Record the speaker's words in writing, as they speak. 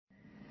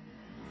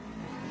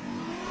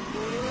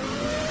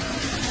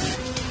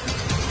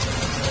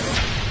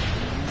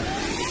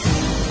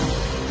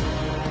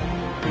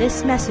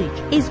This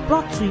message is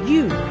brought to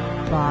you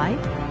by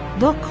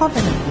The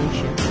Covenant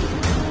Nation.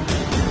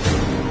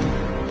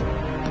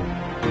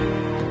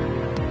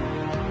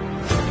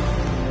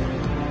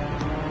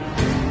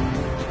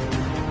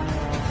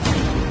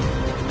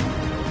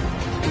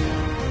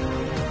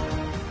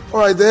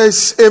 All right,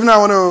 this evening I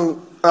want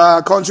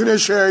to continue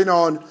sharing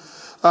on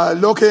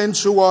looking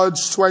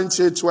towards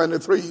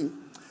 2023.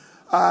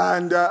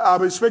 And I'll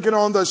be speaking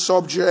on the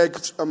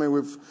subject,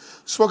 we've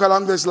spoken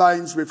along these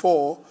lines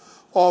before,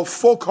 of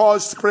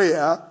focused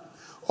prayer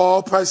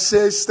or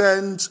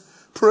persistent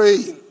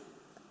praying.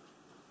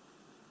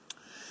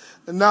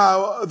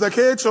 Now, the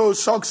key to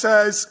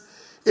success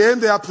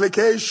in the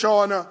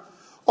application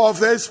of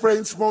this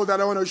principle that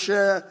I want to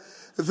share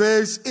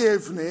this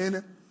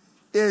evening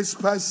is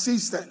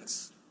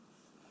persistence.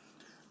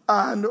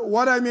 And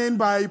what I mean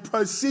by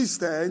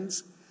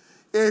persistence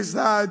is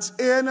that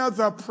in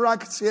the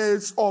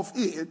practice of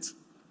it,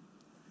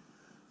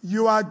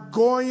 you are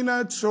going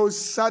to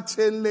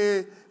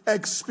certainly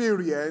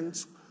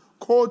experience,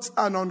 quote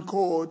and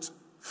unquote,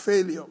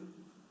 failure.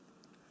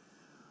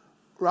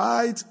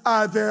 Right?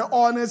 At the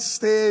honest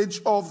stage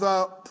of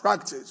the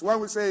practice, when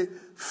we say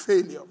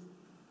failure,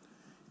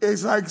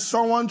 it's like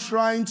someone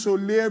trying to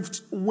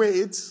lift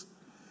weights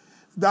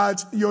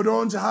that you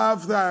don't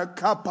have the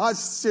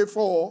capacity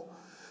for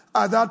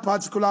at that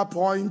particular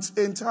point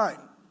in time.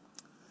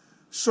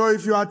 So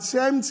if you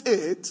attempt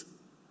it,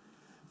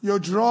 you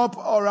drop,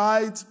 all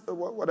right,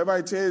 whatever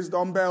it is,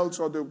 dumbbells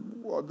or the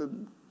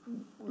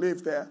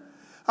lift there,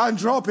 and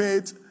drop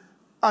it,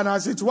 and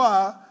as it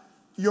were,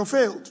 you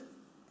failed.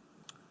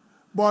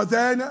 But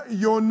then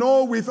you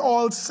know with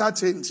all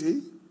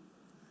certainty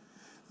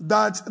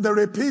that the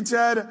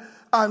repeated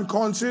and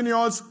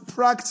continuous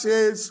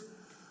practice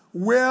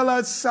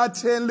will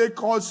certainly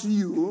cause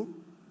you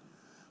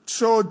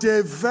to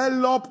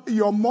develop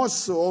your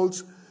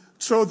muscles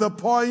to the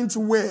point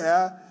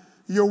where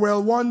you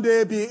will one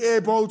day be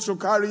able to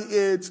carry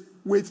it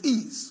with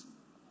ease.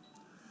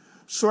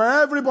 So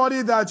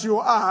everybody that you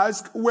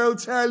ask will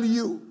tell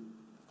you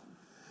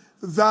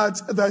that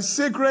the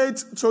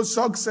secret to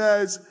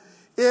success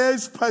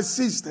is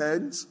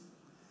persistence.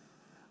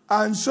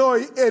 And so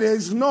it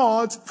is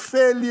not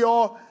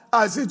failure,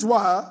 as it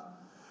were,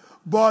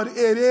 but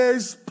it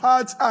is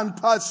part and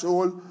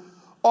parcel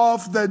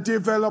of the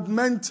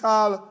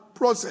developmental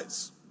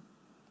process.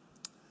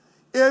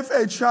 If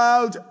a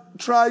child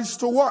tries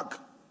to walk,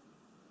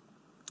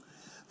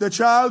 the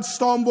child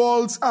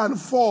stumbles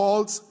and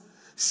falls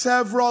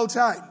several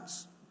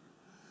times,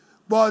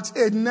 but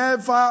it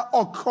never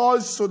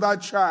occurs to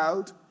that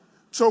child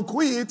to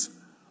quit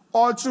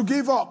or to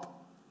give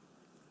up.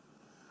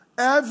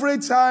 Every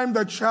time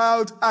the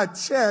child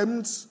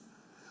attempts,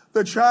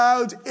 the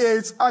child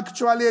is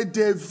actually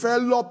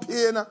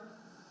developing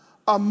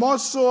a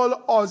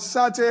muscle or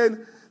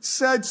certain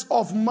sets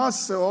of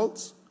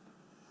muscles,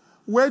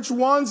 which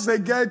once they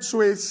get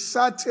to a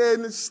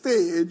certain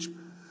stage,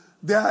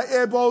 they are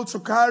able to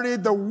carry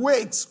the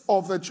weight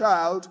of the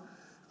child,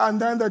 and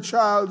then the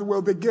child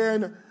will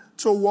begin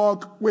to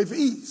walk with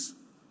ease.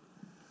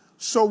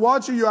 So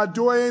what you are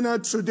doing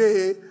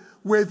today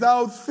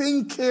without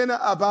thinking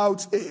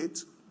about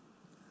it,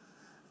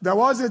 there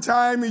was a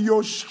time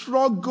you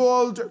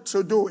struggled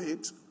to do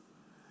it,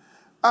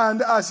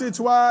 and as it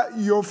were,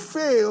 you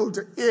failed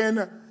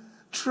in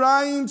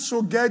trying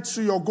to get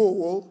to your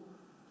goal,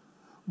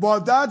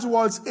 but that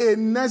was a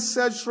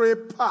necessary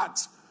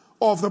part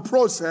of the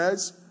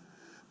process,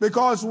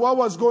 because what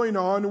was going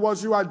on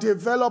was you are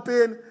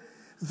developing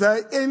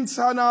the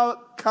internal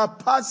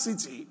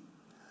capacity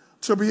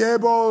to be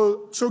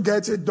able to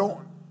get it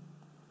done.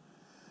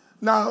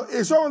 Now,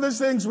 it's one of these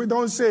things we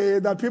don't say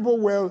that people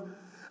will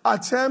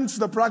attempt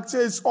the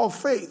practice of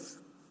faith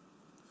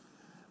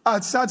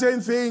at certain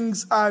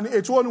things and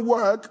it won't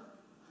work,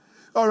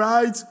 all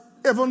right,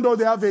 even though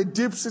they have a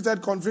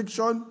deep-seated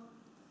conviction,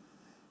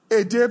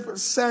 a deep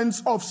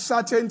sense of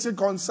certainty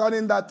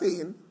concerning that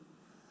thing,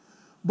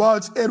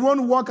 but it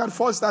won't work at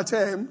first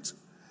attempt,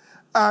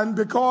 and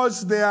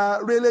because they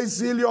are really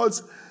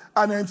zealous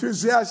and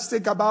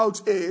enthusiastic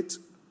about it,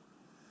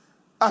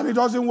 and it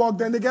doesn't work,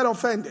 then they get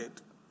offended.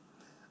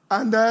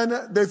 And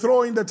then they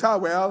throw in the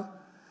towel,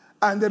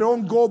 and they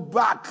don't go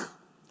back,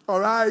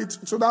 all right,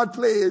 to that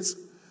place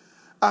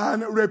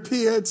and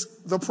repeat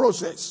the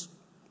process.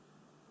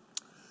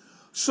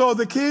 So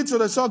the key to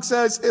the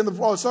success in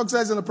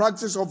the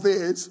practice of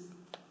this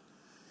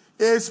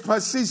is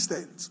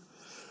persistence.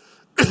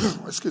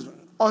 Excuse me.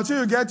 Until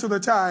you get to the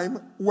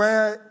time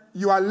where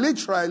you are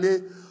literally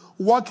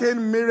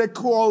working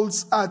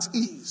miracles at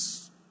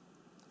ease.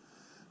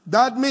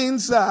 That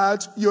means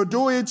that you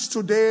do it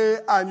today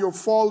and you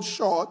fall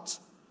short,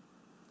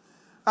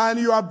 and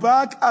you are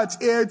back at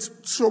it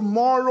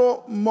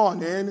tomorrow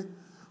morning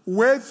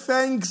with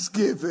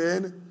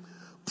thanksgiving,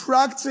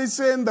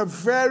 practicing the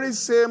very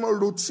same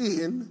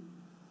routine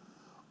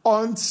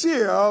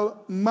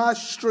until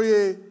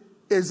mastery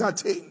is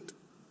attained.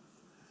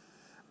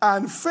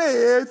 And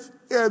faith,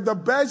 the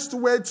best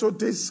way to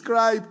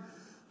describe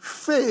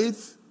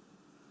faith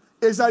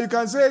is that you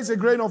can say it's a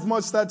grain of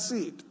mustard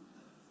seed.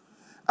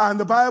 And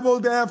the Bible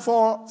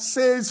therefore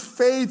says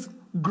faith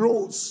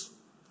grows.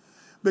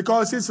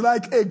 Because it's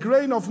like a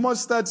grain of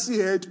mustard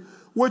seed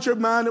which a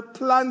man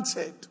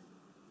planted.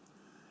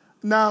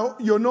 Now,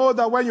 you know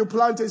that when you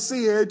plant a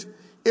seed,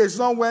 it's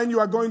not when you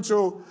are going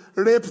to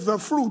reap the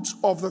fruit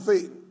of the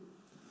thing.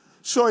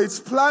 So it's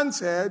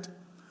planted,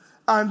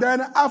 and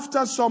then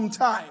after some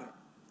time,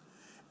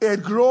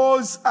 it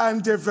grows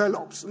and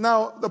develops.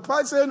 Now, the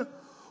person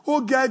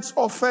who gets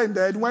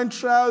offended when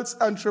trials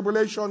and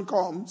tribulation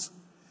comes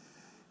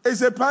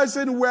is a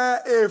person where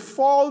a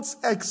false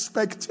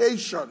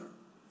expectation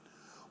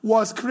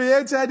was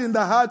created in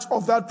the heart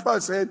of that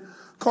person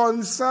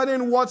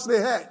concerning what they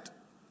had.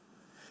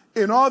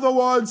 In other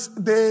words,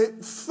 they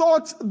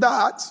thought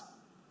that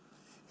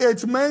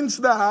it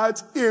meant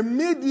that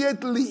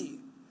immediately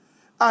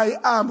I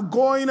am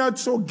going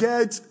to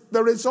get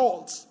the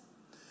results.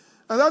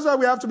 And that's why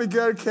we have to be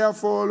very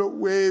careful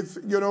with,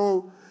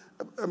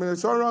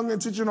 it's not wrong in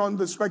teaching on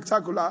the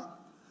spectacular,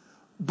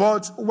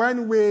 but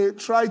when we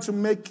try to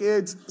make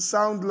it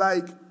sound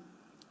like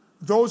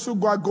those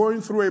who are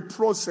going through a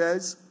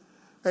process,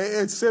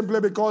 it's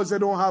simply because they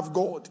don't have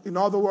God. In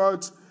other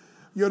words,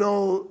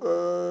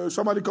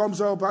 somebody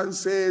comes up and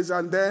says,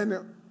 and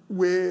then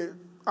we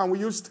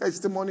use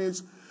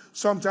testimonies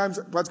sometimes,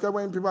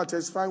 particularly when people are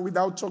testifying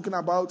without talking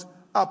about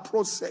a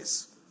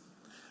process.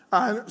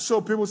 And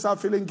so people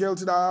start feeling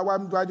guilty that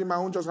why did my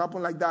own just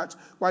happen like that?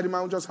 Why did my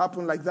own just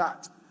happen like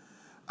that?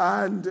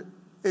 And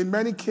in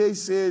many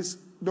cases,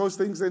 those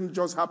things didn't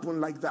just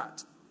happen like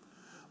that.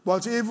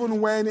 But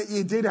even when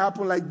it did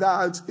happen like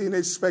that in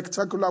a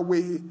spectacular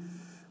way,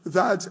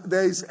 that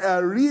there is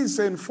a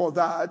reason for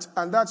that,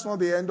 and that's not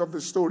the end of the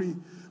story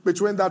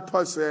between that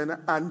person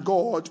and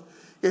God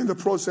in the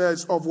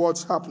process of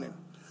what's happening.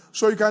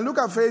 So you can look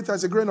at faith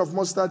as a grain of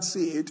mustard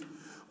seed,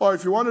 or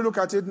if you want to look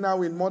at it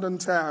now in modern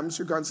terms,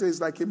 you can say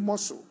it's like a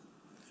muscle.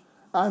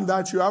 And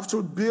that you have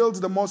to build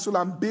the muscle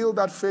and build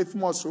that faith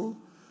muscle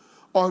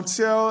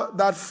until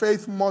that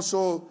faith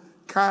muscle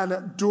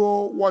can do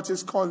what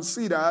is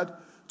considered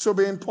to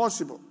be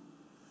impossible.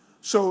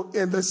 So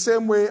in the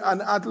same way,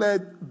 an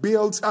athlete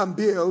builds and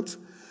builds,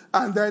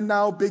 and then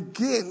now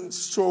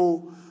begins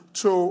to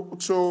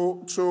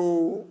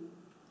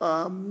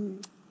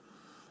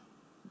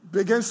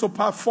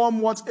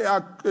perform what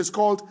is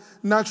called,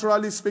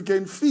 naturally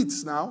speaking,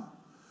 feats now,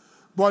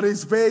 but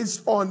it's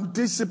based on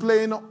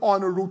discipline,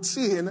 on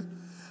routine,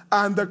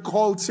 and the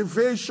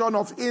cultivation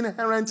of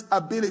inherent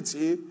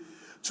ability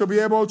to be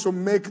able to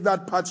make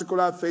that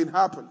particular thing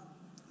happen.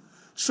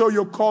 So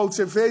you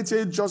cultivate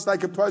it just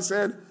like a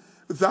person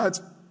a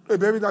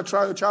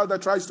child that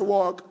tries to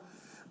walk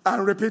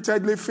and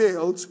repeatedly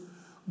fails,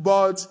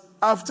 but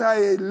after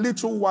a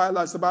little while,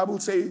 as the Bible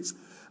says,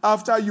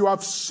 after you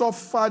have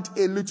suffered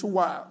a little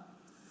while,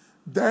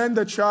 then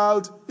the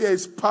child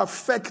is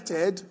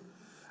perfected,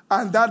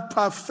 and that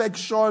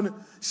perfection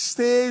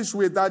stays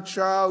with that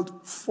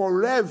child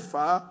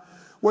forever,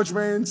 which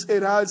means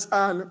it has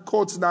an,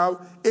 quote now,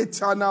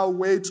 eternal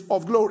weight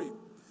of glory.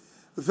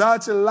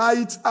 That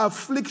light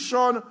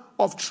affliction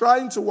of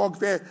trying to walk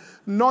there,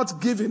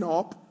 not giving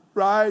up,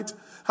 right,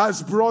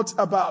 has brought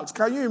about.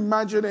 Can you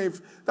imagine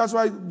if, that's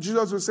why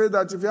Jesus would say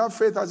that if you have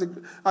faith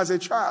as a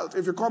child,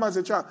 if you come as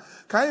a child,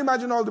 can you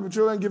imagine all the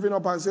children giving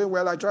up and saying,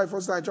 well, I tried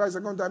first time, I tried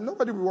second time,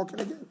 nobody will be walking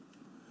again.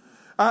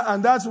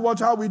 And that's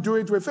how we do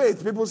it with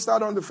faith. People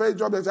start on the faith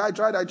job, they say, I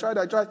tried,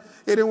 it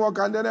didn't work,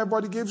 and then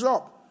everybody gives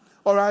up.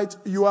 All right,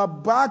 you are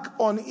back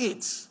on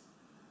it.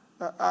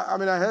 I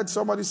heard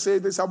somebody say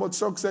this about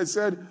success.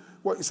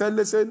 He said,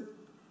 listen,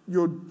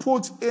 you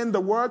put in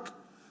the work,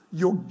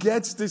 you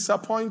get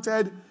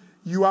disappointed,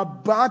 you are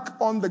back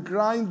on the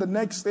grind the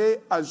next day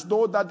as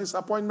though that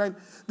disappointment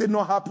did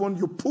not happen.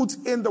 You put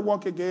in the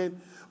work again.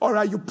 All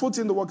right, you put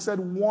in the work, said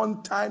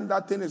one time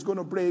that thing is going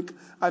to break,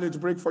 and it'll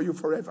break for you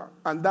forever.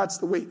 And that's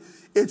the way.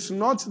 It's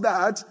not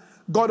that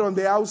God on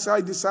the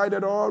outside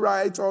decided, all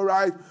right,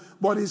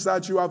 but it's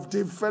that you have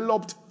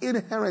developed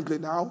inherently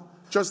now,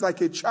 just like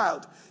a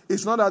child.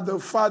 It's not that the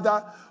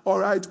father, all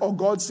right, or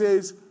God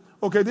says,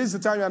 okay, this is the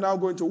time you are now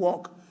going to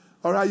walk.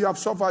 All right, you have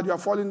suffered, you are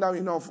falling down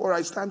enough. All right,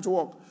 it's time to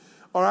walk.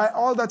 All right,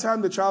 all the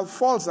time the child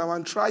falls down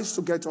and tries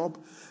to get up,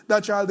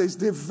 that child is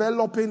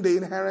developing the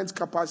inherent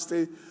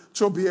capacity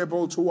to be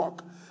able to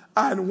walk.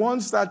 And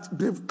once that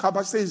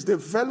capacity is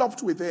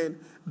developed within,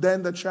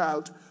 then the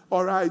child,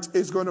 all right,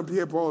 is going to be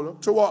able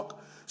to walk.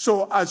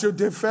 So as you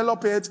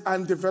develop it,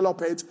 and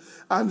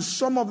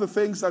some of the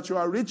things that you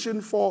are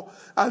reaching for,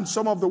 and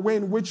some of the way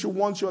in which you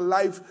want your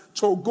life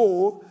to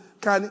go,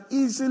 can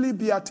easily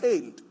be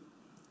attained.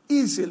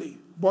 Easily.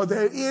 But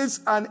there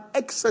is an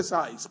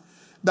exercise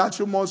that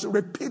you must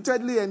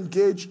repeatedly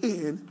engage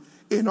in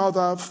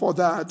order for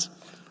that,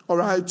 all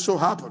right, to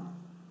happen.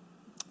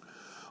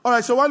 All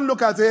right, so I want to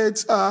look at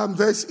it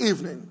this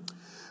evening.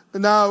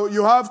 Now,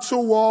 you have two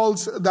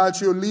worlds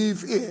that you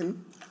live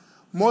in.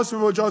 Most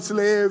people just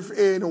live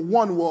in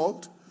one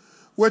world,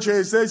 which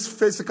is this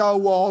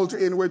physical world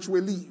in which we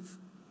live.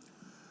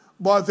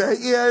 but there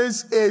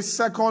is a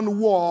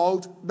second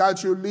world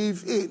that you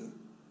live in.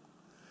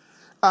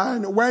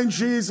 And when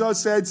Jesus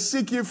said,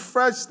 seek ye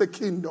first the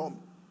kingdom,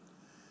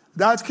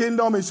 that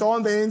kingdom is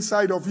on the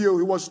inside of you.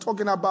 He was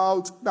talking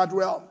about that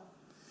realm.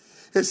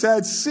 He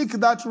said, seek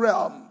that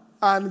realm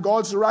and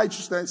God's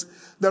righteousness,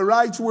 the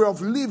right way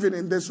of living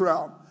in this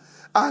realm.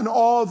 And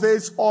all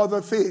these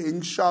other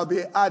things shall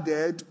be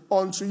added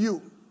unto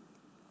you.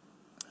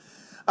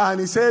 And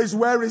he says,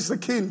 where is the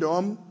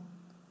kingdom?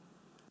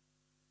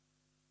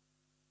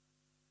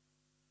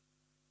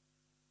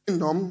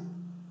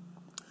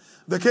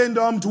 The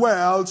kingdom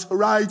dwells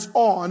right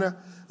on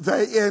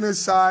the inner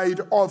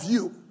side of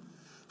you.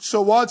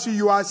 So what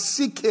you are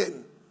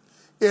seeking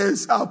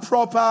is a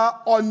proper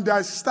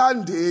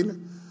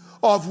understanding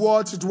of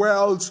what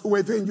dwells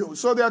within you.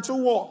 So there are two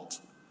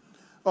worlds.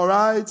 All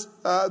right?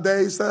 There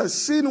is the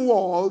seen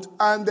world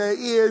and there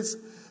is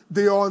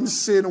the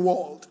unseen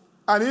world.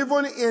 And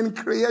even in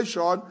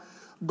creation,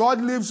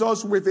 God leaves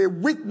us with a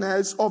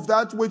witness of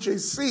that which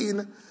is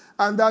seen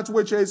and that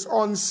which is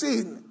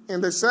unseen,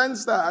 in the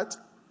sense that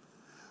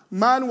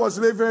man was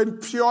living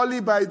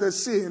purely by the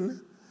seen,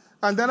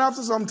 and then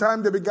after some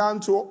time they began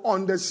to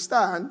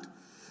understand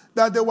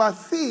that there were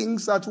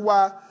things that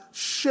were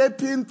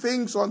shaping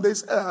things on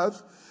this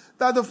earth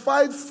that the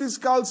five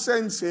physical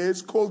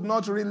senses could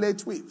not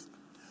relate with.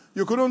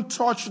 You couldn't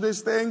touch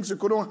these things, you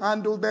couldn't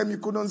handle them, you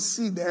couldn't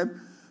see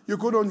them, you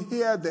couldn't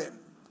hear them.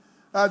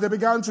 They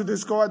began to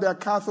discover their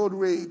cathode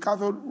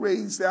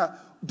rays, there are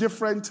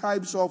different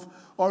types of,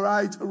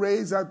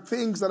 rays, and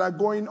things that are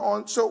going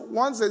on. So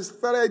once they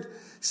started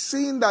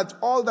seeing that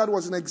all that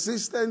was in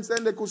existence,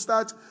 then they could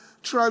start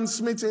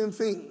transmitting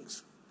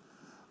things.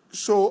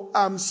 So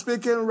I'm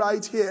speaking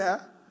right here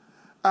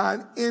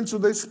and into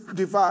this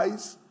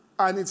device,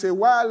 and it's a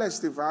wireless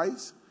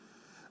device,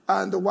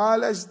 and the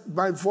wireless,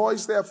 my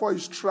voice therefore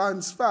is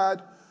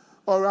transferred,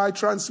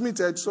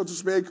 transmitted, so to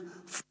speak.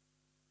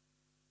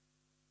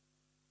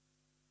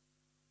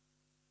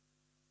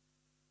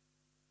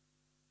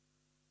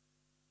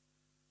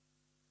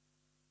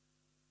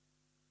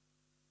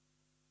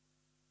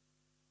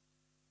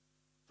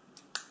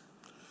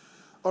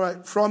 All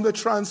right, from the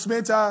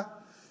transmitter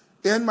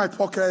in my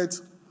pocket,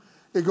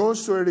 it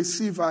goes to a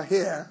receiver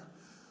here.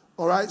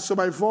 All right, so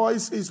my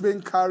voice is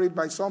being carried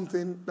by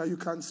something that you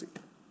can't see.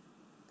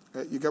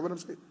 You get what I'm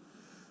saying?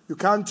 You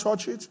can't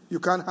touch it. You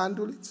can't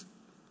handle it.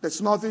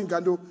 There's nothing you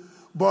can do.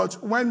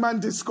 But when man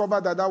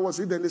discovered that that was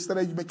it, then they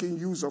started making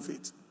use of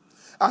it.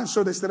 And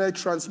so they started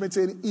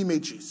transmitting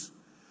images.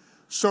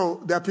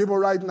 So there are people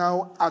right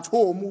now at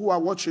home who are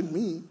watching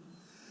me.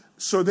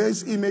 So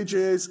these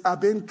images are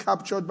being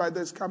captured by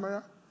this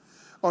camera.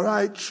 All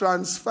right,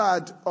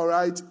 transferred, all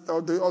right,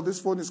 or this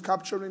phone is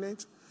capturing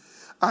it,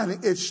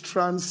 and it's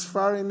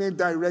transferring it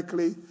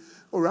directly,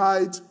 all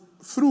right,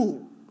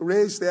 through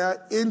rays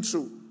there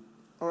into,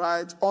 all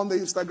right, on the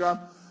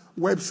Instagram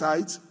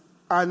website,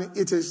 and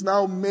it is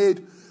now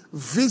made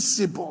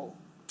visible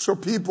to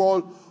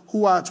people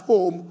who are at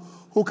home,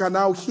 who can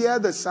now hear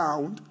the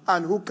sound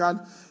and who can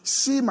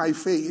see my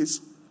face,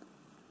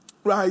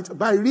 right,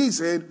 by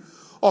reason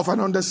of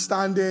an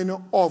understanding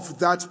of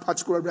that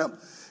particular realm.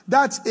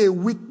 That's a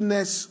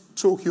witness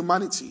to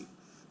humanity.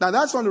 Now,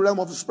 that's on the realm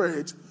of the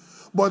spirit,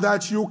 but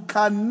that you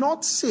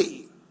cannot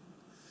say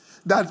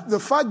that the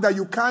fact that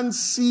you can't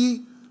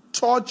see,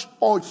 touch,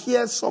 or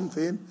hear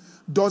something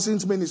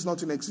doesn't mean it's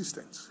not in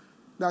existence.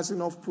 That's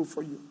enough proof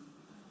for you.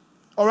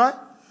 All right?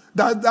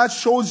 That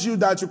shows you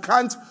that you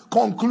can't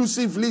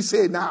conclusively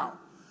say now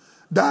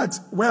that,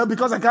 well,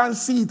 because I can't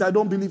see it, I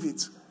don't believe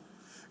it.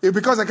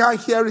 Because I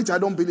can't hear it, I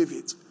don't believe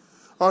it.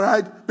 All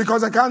right?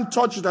 Because I can't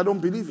touch it, I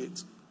don't believe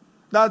it.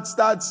 That's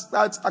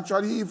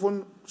actually,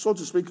 even, so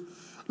to speak,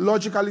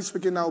 logically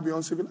speaking, now be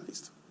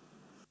uncivilized.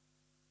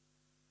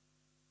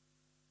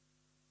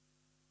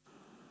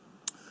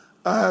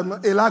 A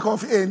lack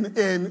of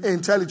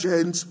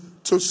intelligence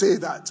to say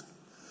that.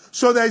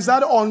 So there is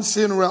that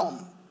unseen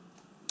realm.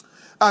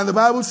 And the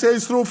Bible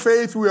says through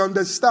faith we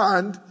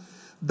understand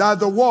that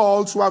the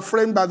worlds were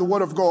framed by the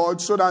word of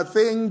God, so that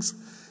things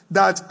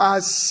that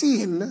are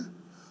seen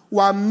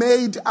were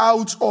made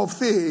out of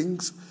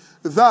things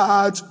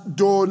that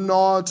do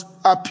not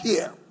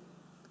appear.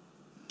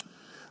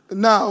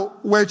 Now,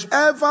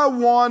 whichever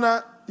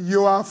one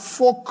you are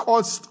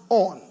focused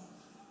on,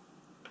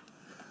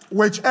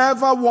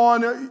 whichever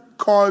one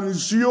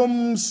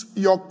consumes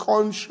your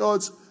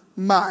conscious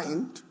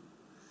mind,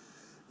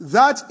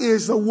 that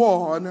is the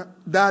one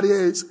that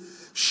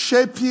is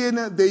shaping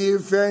the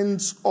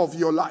events of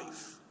your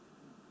life.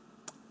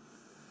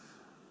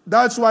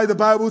 That's why the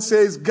Bible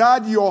says,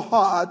 guard your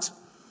heart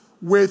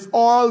with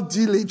all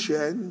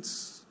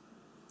diligence,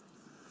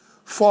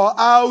 for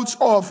out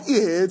of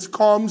it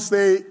comes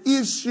the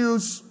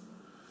issues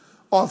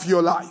of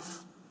your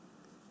life.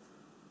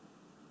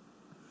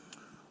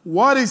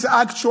 What is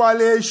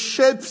actually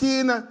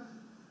shaping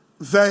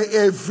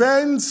the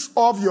events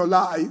of your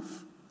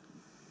life,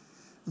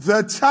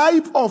 the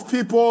type of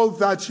people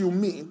that you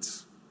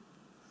meet,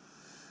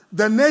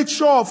 the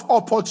nature of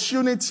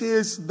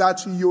opportunities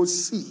that you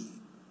see,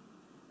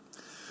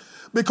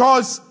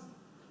 Because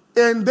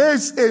in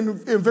this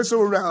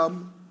invisible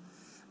realm,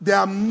 there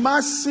are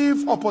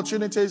massive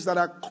opportunities that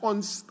are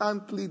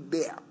constantly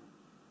there.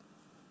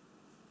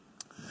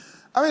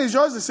 I mean, it's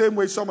just the same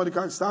way somebody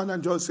can stand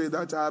and just say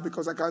that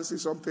because I can't see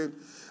something,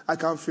 I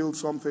can't feel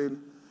something,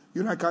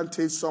 I can't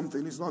taste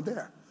something, it's not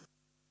there.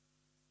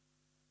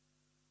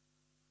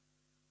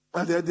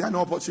 And there are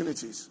no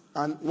opportunities.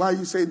 And why are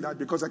you saying that?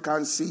 Because I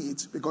can't see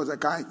it, because I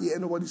can't hear,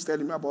 nobody's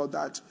telling me about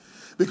that,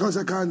 because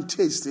I can't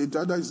taste it,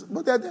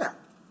 but they're there.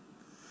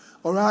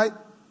 All right?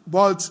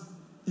 But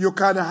you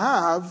can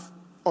have,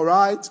 all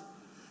right,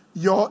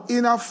 your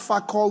inner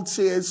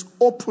faculties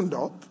opened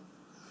up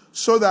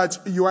so that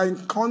you are in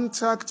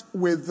contact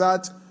with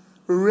that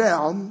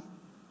realm,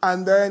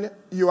 and then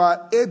you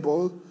are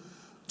able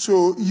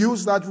to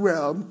use that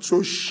realm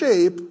to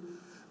shape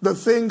the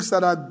things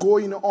that are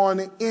going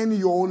on in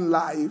your own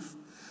life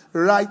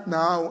right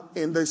now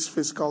in this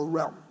physical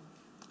realm.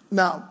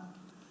 Now,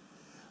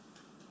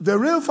 the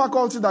real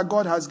faculty that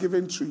God has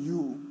given to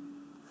you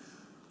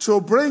to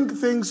bring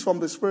things from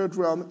the spirit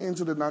realm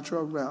into the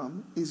natural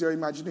realm is your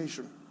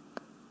imagination.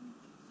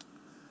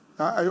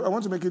 I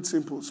want to make it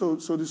simple. So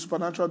the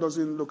supernatural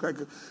doesn't look like,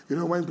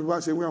 when people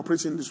are saying we're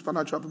operating in the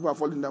supernatural, people are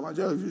falling down. It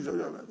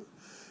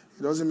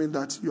doesn't mean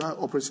that you are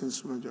operating in the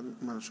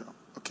supernatural.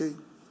 Okay?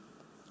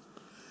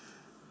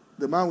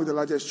 The man with the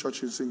largest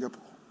church in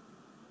Singapore,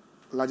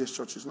 the largest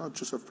church is not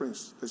Joseph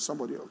Prince, there's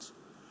somebody else.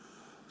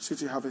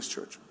 City Harvest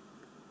Church.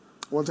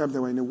 One time they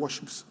were in they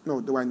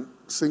were in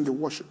singing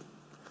worship.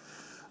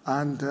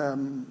 And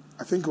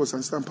I think it was an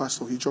assistant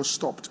pastor, he just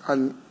stopped.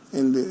 And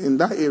in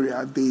that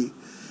area,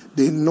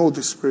 they know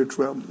the spirit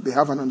realm. They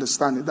have an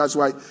understanding. That's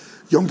why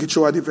young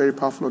Gicho had a very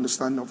powerful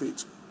understanding of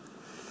it.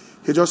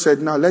 He just said,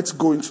 now let's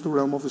go into the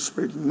realm of the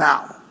spirit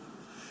now.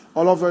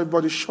 All of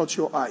everybody shut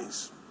your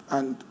eyes.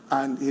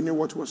 And he knew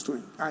what he was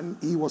doing. And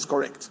he was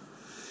correct.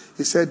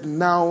 He said,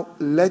 now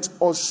let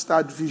us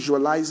start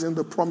visualizing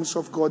the promise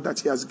of God that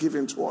he has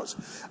given to us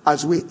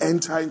as we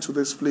enter into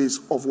this place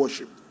of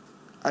worship.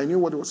 I knew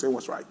what he was saying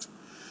was right.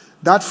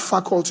 That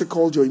faculty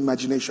called your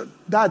imagination.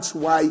 That's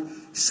why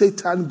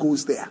Satan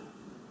goes there.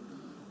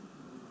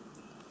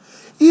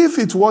 If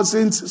it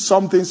wasn't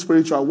something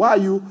spiritual, why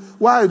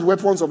are the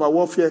weapons of our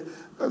warfare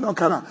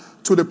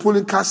to the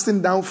pulling,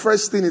 casting down?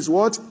 First thing is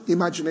what?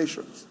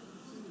 Imaginations.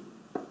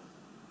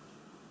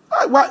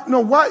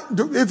 Why?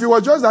 If it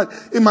was just that,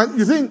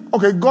 you think,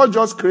 okay, God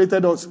just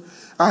created us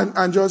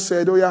and just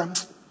said, oh yeah,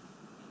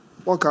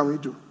 what can we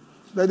do?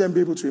 Let them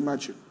be able to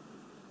imagine.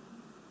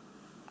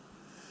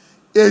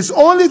 It's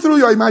only through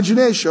your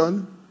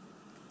imagination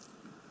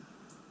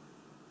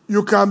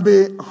you can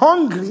be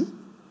hungry,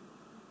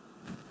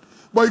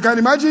 but you can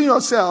imagine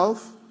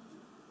yourself,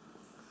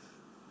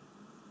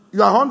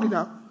 you are hungry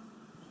now,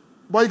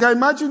 but you can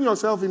imagine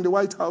yourself in the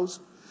White House,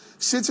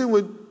 sitting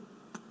with,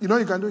 you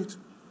can do it.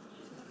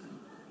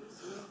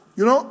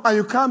 And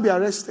you can't be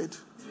arrested.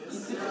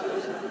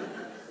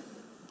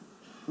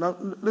 Now,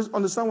 let's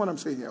understand what I'm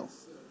saying here.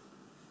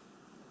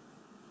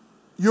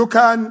 You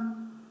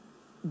can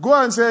go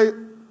and say,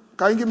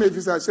 can you give me a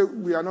visa? I say,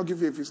 we are not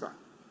giving you a visa.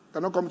 You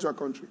cannot come to our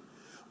country.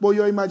 But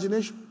your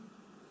imagination,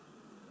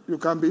 you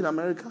can be in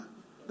America,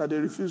 that they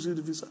refuse you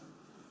the visa.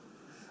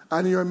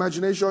 And in your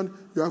imagination,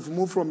 you have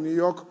moved from New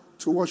York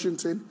to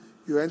Washington,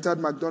 you entered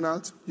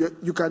McDonald's,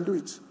 you can do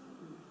it.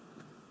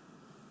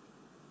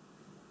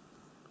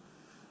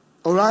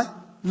 All right?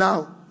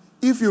 Now,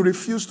 if you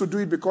refuse to do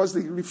it because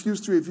they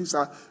refuse to a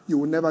visa, you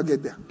will never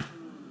get there.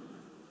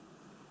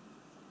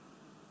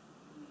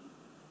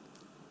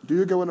 Do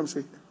you get what I'm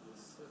saying?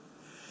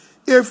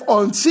 If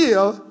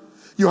until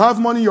you have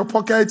money in your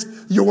pocket,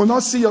 you will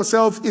not see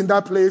yourself in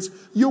that place,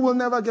 you will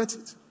never get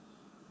it.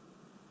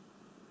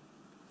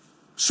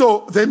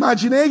 So the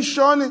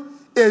imagination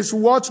is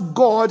what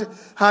God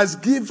has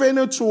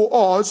given to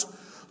us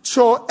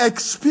to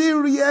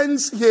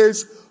experience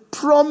his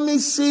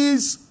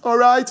promises, all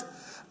right,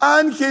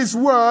 and his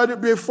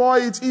word before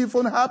it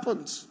even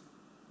happens.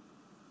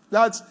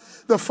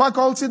 That's the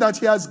faculty that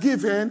he has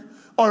given,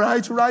 all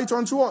right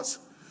unto us.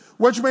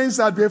 Which means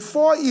that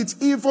before it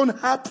even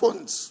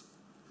happens,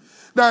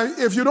 now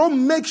if you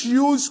don't make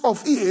use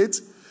of it,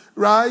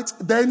 right,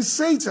 then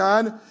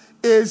Satan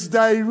is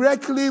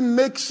directly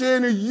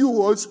making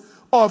use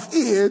of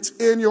it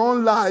in your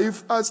own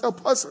life as a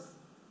person.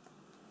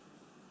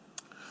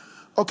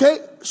 Okay?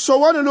 So I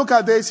want to look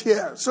at this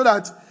here so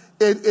that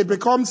it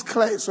becomes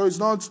clear. So it's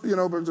not,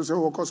 to say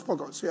hocus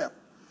pocus. Yeah.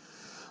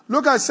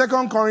 Look at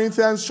 2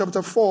 Corinthians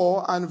chapter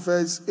 4 and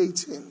verse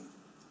 18.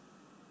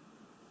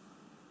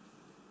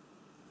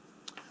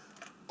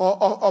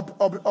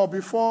 Or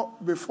before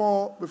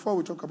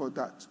we talk about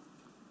that,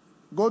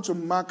 go to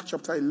Mark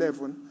chapter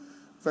 11,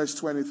 verse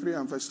 23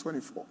 and verse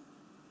 24.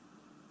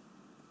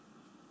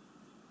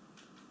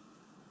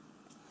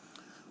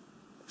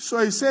 So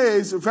he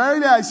says,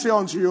 verily I say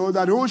unto you,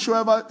 that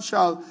whosoever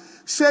shall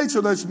say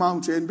to this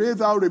mountain, be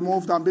thou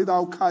removed and be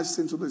thou cast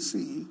into the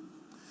sea,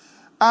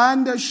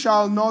 and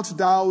shall not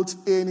doubt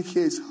in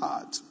his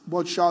heart,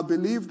 but shall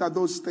believe that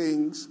those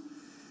things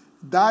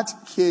that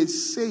he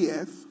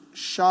saith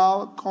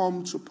shall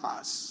come to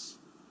pass.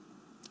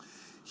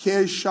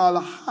 He shall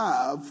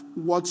have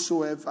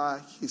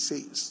whatsoever he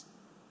says.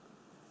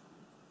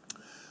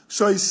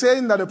 So he's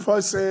saying that a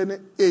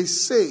person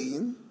is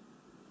saying,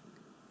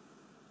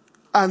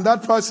 and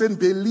that person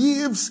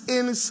believes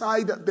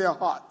inside their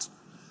heart.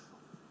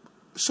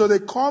 So they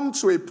come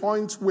to a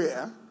point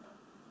where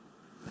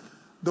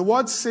the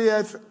word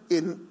saith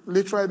in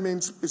literal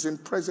means is in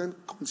present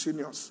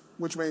continuous,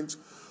 which means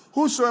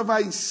whosoever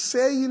is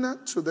saying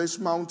to this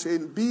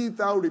mountain, be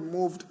thou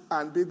removed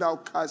and be thou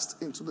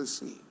cast into the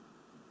sea.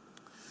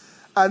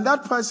 And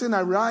that person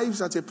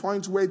arrives at a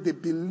point where they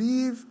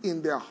believe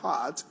in their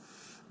heart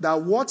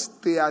that what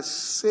they are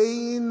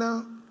saying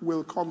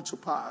will come to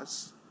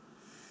pass.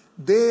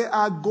 They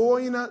are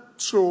going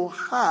to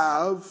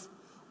have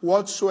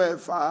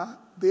whatsoever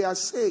they are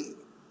saying.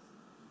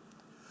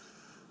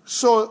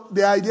 So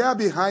the idea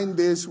behind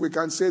this, we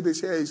can say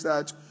this here, is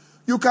that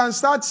you can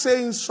start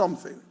saying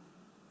something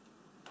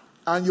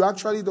and you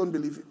actually don't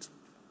believe it.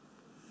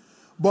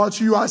 But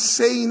you are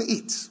saying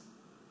it.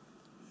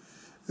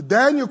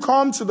 Then you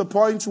come to the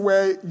point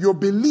where you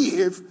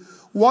believe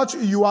what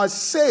you are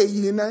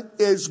saying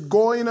is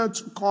going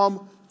to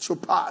come to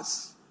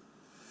pass.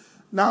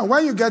 Now,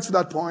 when you get to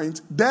that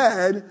point,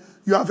 then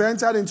you have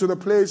entered into the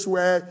place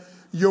where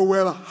you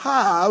will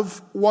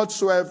have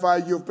whatsoever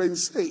you've been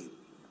saying.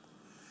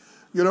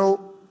 You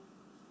know,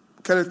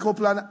 Kenneth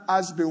Copeland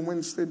asked Bill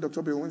Winston,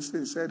 Dr. Bill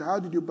Winston said, how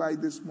did you buy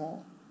this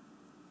mall?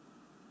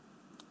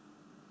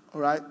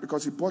 All right,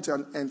 because he bought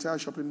an entire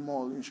shopping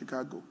mall in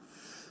Chicago.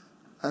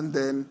 And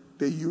then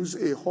they use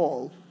a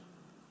hall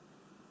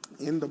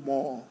in the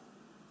mall.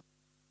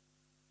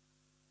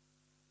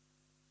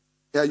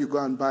 Here you go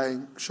and buy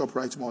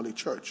ShopRite Mall, a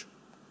church.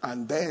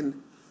 And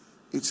then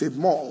it's a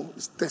mall.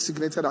 It's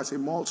designated as a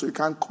mall, so you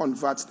can't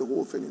convert the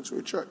whole thing into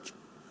a church.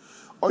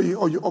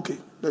 Okay,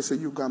 let's say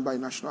you go and buy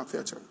National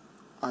Theatre.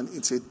 And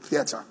it's a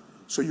theater.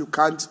 So you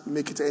can't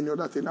make it any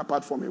other thing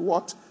apart from a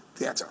what?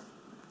 Theater.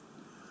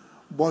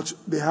 But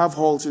they have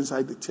halls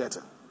inside the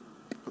theater.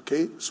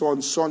 Okay? So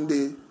on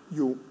Sunday,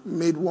 you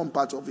made one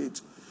part of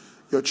it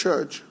your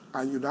church,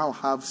 and you now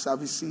have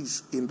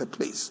services in the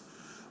place.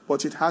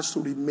 But it has to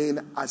remain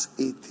as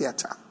a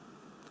theater.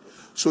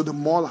 So the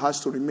mall has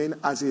to remain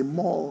as a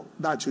mall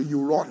that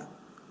you run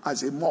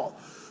as a mall.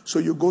 So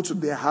you go to,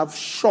 they have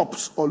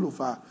shops all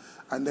over,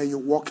 and then you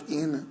walk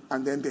in,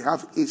 and then they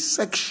have a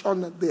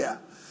section there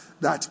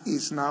that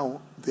is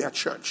now their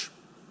church.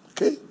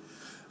 Okay?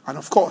 And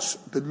of course,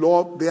 the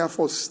law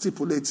therefore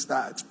stipulates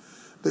that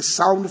the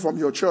sound from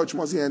your church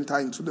must enter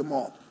into the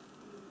mall.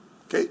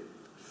 Okay?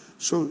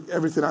 So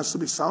everything has to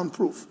be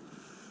soundproof.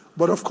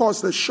 But of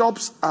course, the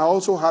shops are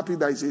also happy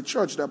that it's a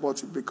church that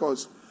bought it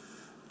because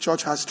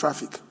church has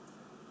traffic.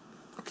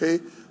 Okay?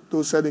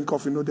 Those selling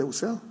coffee know they will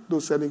sell.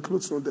 Those selling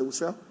clothes know they will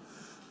sell.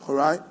 All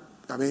right?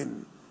 I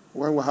mean,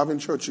 when we're having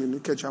church in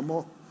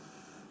Ikechamo,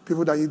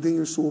 people that didn't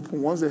used to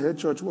open, once the head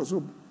church was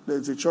open,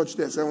 there's a church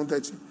there,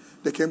 7:30,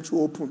 they came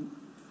to open.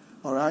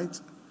 All right?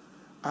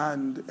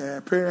 And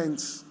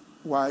parents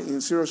were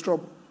in serious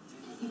trouble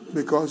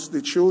because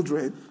the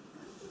children,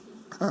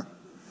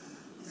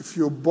 if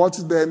you bought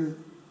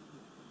them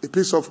a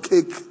piece of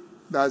cake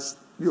that's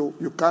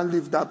you can't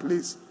leave that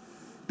place,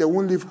 they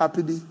won't live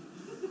happily.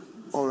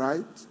 All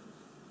right?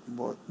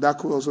 But that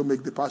could also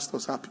make the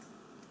pastors happy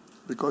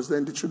because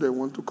then the children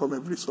want to come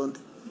every Sunday.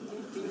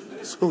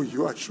 So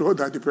you are sure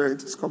that the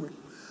parent is coming.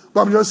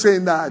 But I'm just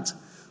saying that.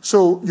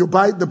 So you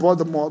buy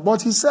the mall.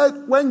 But he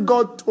said when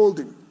God told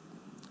him,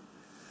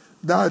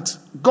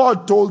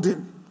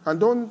 and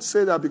don't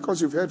say that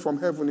because you've heard from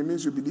heaven, it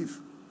means you believe.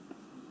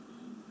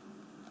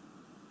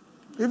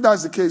 If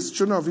that's the case,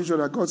 children of Israel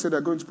that God said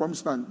they're going to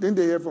promised land, didn't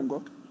they hear from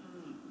God?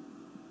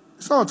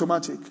 It's not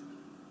automatic.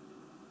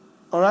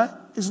 All right?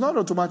 It's not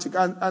automatic.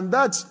 And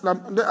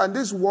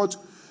this is what,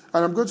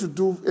 and I'm going to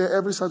do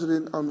every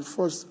Saturday on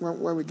first,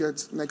 when we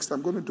get next,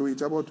 I'm going to do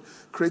it about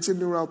creating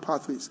neural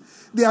pathways.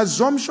 The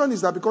assumption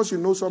is that because you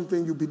know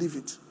something, you believe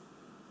it.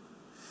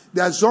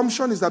 The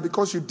assumption is that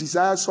because you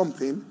desire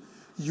something,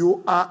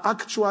 you are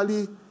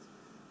actually,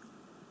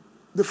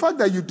 the fact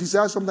that you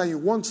desire something, you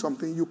want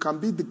something, you can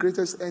be the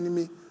greatest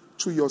enemy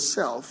to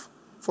yourself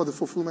for the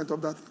fulfillment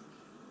of that thing.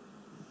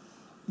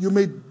 You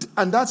may,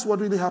 and that's what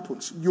really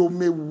happens. You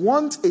may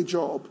want a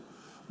job,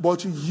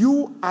 but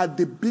you are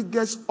the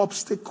biggest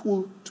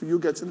obstacle to you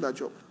getting that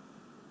job.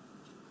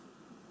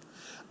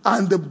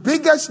 And the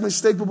biggest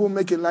mistake people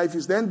make in life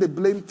is then they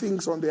blame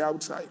things on the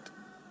outside.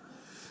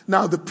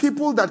 Now, the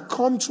people that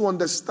come to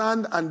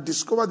understand and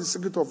discover the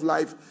secret of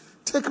life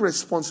take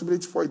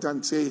responsibility for it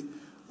and say,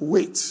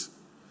 wait,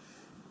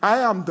 I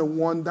am the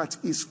one that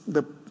is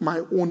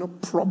my own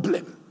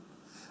problem.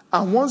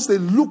 And once they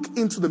look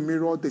into the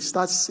mirror, they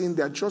start seeing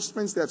the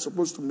adjustments they are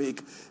supposed to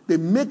make. They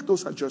make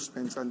those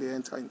adjustments and they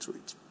enter into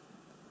it.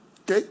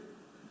 Okay?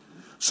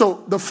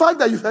 So the fact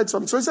that you've heard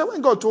something. So he said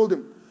when God told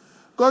him,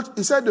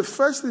 he said the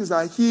first thing is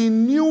that he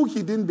knew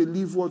he didn't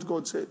believe what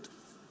God said.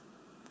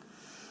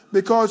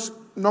 Because,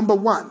 number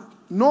one,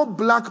 no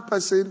black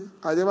person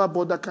had ever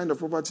bought that kind of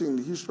property in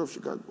the history of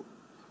Chicago.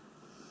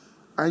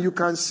 and you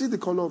can see the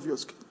color of your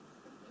skin,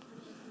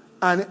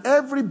 and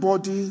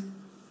everybody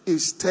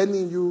is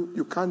telling you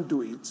you can't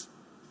do it,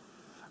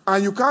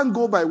 and you can't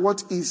go by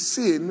what is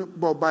seen,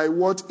 but by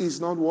what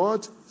is not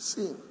what?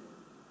 Seen.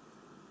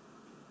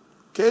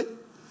 Okay?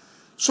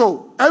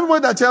 So,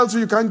 everybody that tells you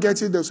you can't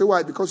get it, they'll say,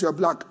 why? Because you're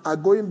black, are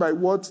going by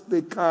what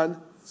they can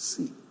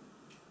see.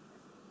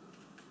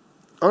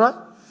 All right?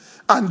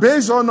 And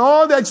based on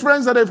all the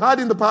experience that they've had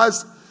in the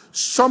past,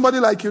 somebody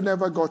like you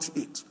never got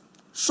it.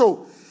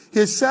 So,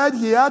 he said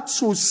he had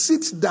to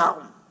sit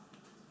down.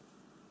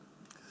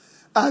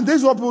 And this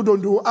is what people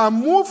don't do.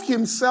 And move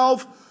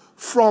himself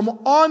from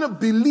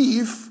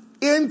unbelief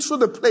into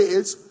the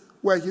place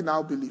where he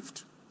now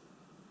believed.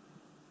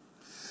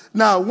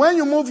 Now, when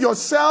you move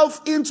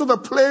yourself into the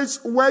place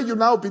where you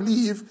now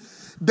believe,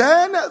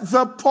 then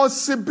the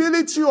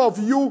possibility of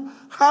you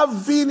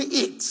having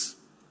it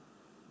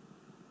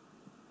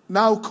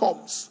now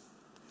comes.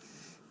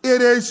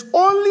 It is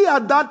only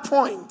at that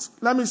point,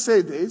 let me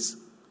say this,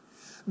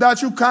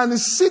 that you can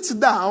sit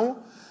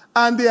down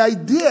and the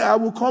idea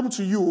will come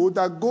to you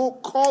that go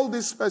call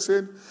this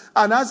person,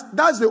 and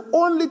that's the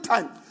only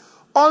time.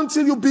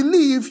 Until you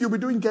believe, you'll be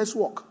doing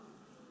guesswork.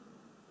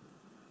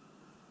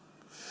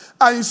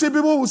 And you see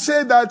people who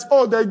say that,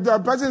 oh,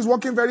 the person is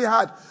working very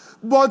hard.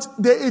 But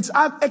it's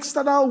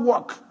external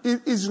work.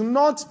 It is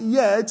not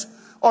yet,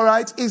 all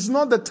right, it's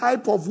not the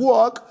type of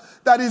work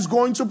that is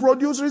going to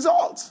produce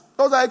results.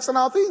 Those are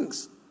external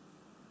things.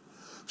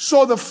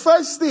 So the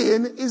first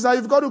thing is that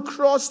you've got to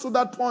cross to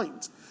that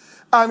point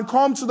and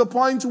come to the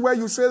point where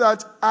you say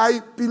that,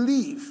 I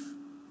believe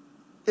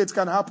it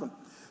can happen.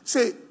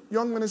 Say,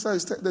 young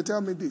ministers, they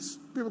tell me this.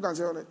 People can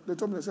say, oh, they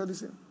told me, they said,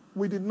 listen,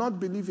 we did not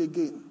believe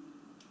again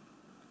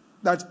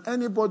that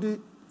anybody,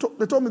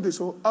 they told me this,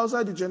 so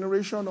outside the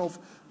generation of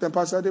the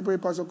Pastor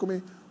Adebayo, Pastor Kumi,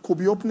 could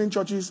be opening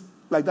churches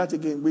like that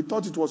again. We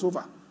thought it was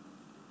over.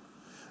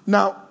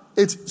 Now,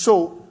 it's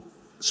so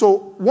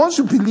once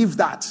you believe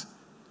that,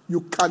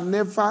 you can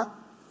never,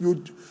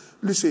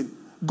 listen,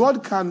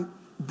 God can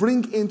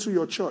bring into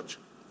your church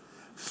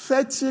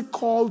 30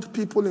 called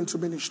people into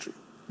ministry.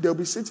 They'll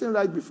be sitting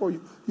right before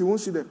you. You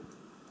won't see them.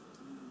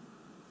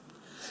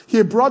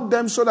 He brought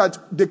them so that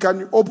they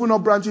can open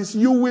up branches.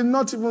 You will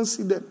not even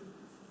see them.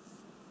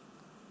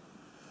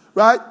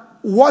 Right?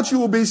 What you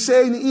will be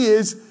saying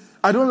is,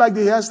 I don't like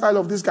the hairstyle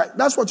of this guy.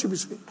 That's what you'll be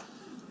saying.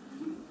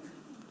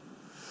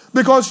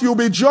 Because you'll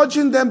be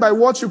judging them by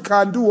what you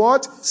can do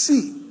what?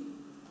 See.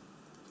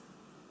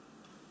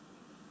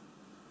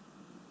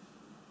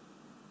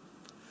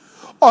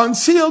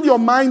 Until your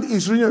mind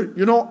is renewed.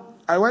 You know,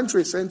 I went to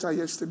a center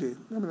yesterday.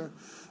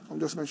 I'm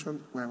just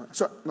mentioning where I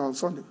went. On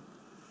Sunday.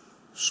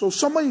 So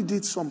somebody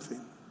did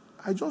something.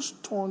 I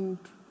just turned.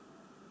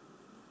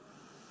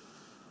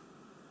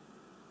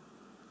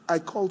 I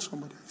called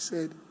somebody. I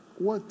said,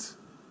 what?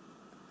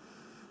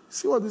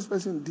 See what this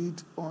person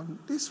did on.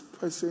 This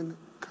person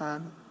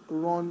can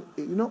run.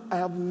 I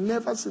have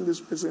never seen this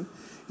person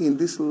in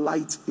this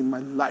light in my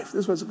life.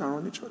 This person can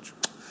run a church.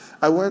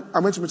 I went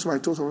to meet him. I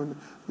told someone,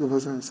 the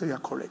person said, you're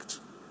correct.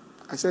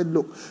 I said,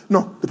 look.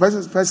 No, the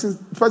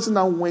person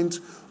now went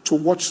to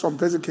watch some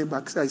person came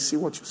back. Said, I see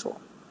what you saw.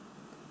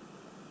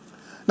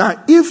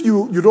 Now, if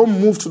you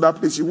don't move to that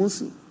place, you won't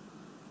see.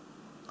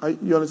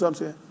 You understand what I'm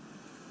saying?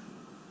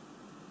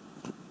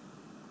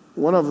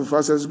 One of the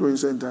fastest growing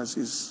centers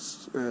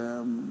is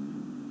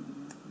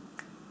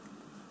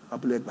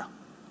Abulegba.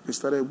 They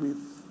started with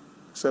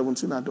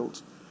 17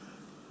 adults.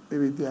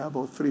 Maybe they are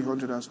about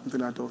 300 and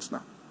something adults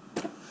now.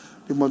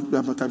 They must be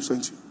about times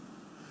 20.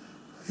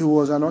 He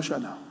was an usher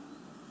now.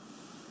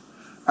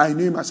 I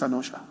knew him as an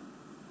usher.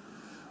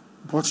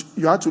 But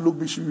you had to look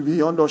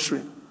beyond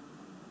ushering.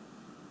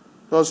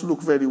 Just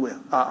look very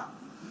well.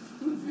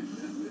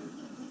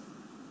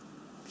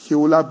 He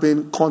would have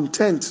been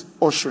content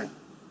ushering.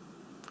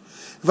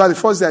 In fact, the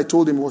first day I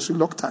told him he was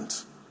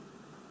reluctant.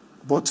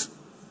 But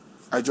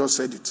I just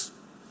said it.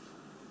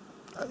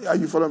 Are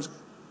you following me?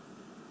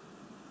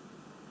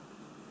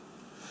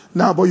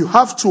 Now, but you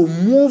have to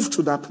move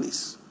to that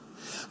place.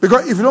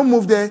 Because if you don't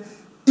move there,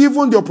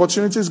 even the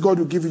opportunities God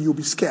will give you, you'll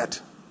be scared.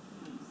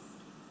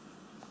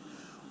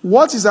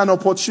 What is an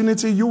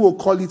opportunity? You will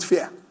call it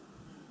fear.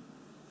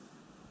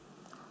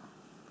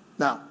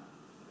 Now,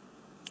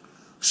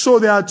 so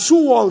there are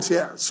two worlds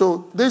here.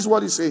 So this is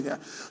what he's saying here.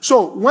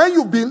 So when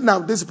you believe, now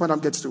this is the point I'm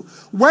getting to.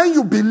 When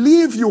you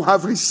believe you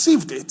have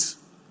received it,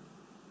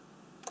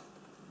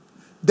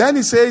 then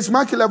he says,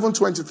 Mark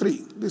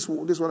 11:23. This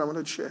is what I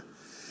wanted to share.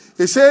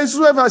 He says,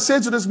 whoever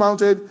says to this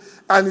mountain,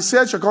 and he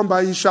said shall come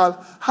by, he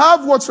shall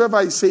have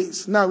whatsoever he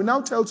says. Now, he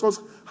now tells us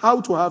how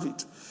to have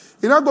it.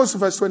 He now goes to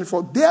verse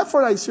 24.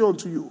 Therefore I say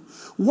unto you,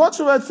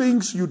 whatsoever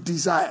things you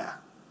desire,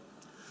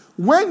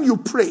 when you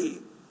pray,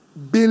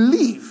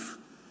 believe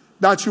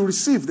that you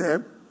receive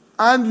them,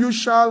 and you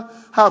shall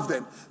have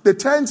them. The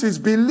tense is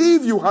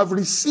believe you have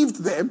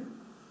received them,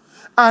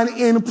 and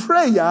in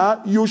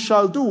prayer you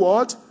shall do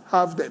what?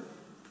 Have them.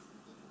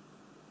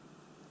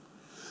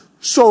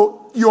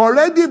 So you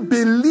already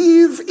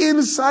believe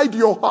inside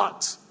your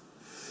heart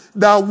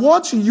that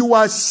what you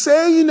are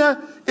saying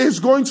is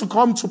going to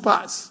come to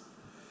pass,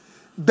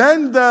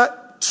 then the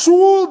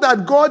tool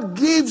that God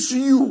gives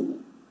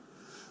you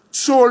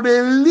to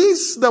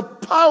release the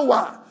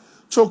power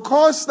to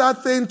cause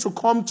that thing to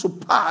come to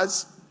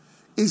pass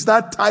is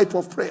that type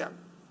of prayer.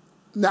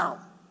 Now,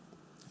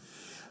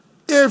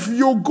 if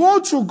you go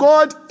to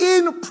God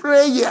in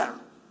prayer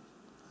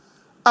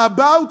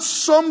about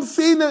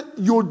something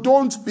you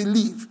don't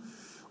believe,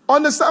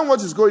 understand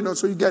what is going on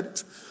so you get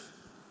it.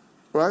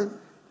 Right?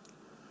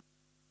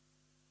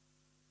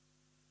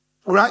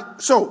 Right?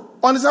 So,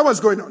 understand what's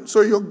going on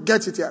so you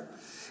get it here.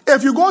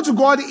 If you go to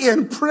God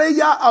in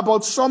prayer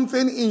about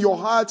something in your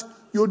heart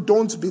you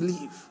don't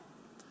believe,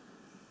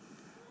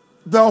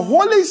 the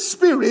Holy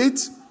Spirit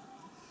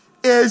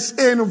is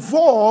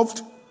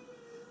involved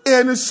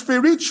in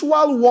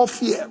spiritual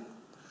warfare.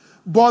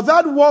 But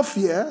that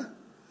warfare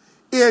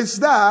is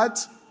that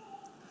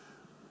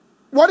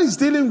what he's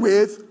dealing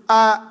with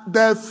are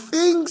the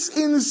things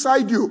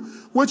inside you,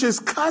 which is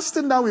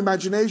casting down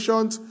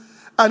imaginations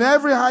and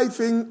every high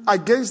thing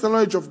against the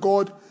knowledge of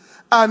God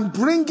and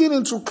bringing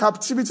into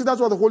captivity,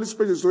 that's what the Holy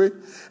Spirit is doing,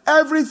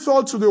 every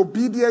thought to the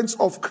obedience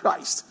of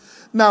Christ.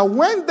 Now,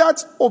 when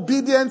that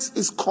obedience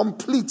is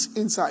complete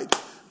inside,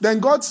 then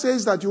God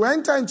says that you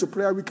enter into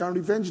prayer, we can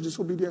revenge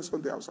disobedience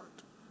on the outside.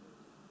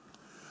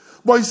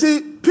 But you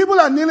see, people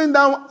are kneeling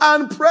down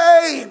and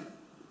praying.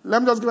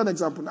 Let me just give an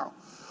example now.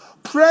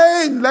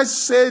 Praying, let's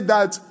say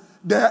that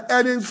they're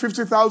earning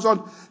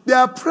 50,000. They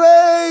are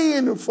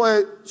praying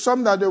for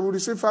some that they will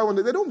receive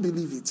 500. They don't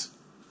believe it.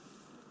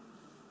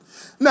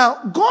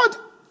 Now, God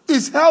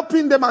is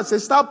helping them as they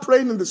start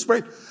praying in the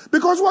Spirit.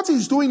 Because what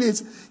he's doing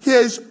is, he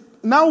is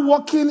now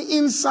walking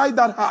inside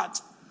that heart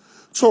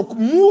to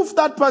move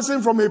that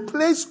person from a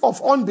place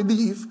of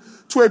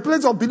unbelief to a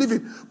place of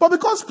believing. But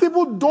because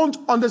people don't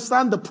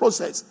understand the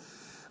process,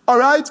 all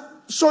right,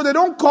 so they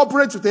don't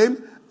cooperate with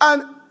him.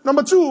 And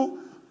number two,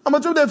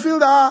 they feel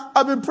that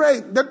I've been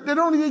praying. They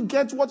don't really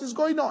get what is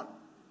going on.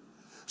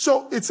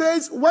 So it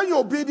says, when your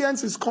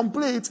obedience is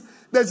complete,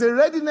 there's a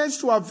readiness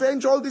to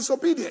avenge all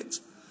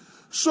disobedience.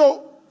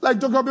 So, like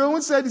Dr.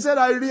 Poju said, he said,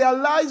 I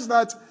realized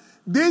that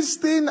this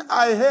thing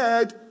I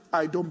heard,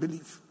 I don't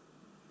believe.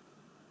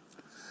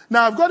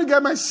 Now, I've got to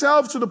get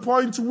myself to the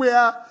point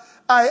where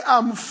I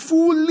am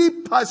fully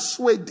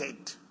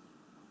persuaded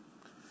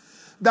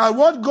that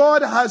what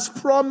God has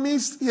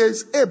promised, he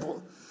is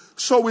able.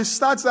 So we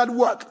start that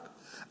work.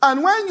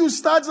 And when you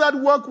start that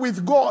work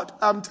with God,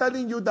 I'm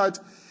telling you that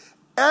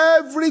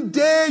every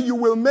day you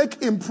will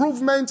make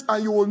improvement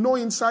and you will know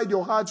inside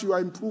your heart you are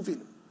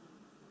improving.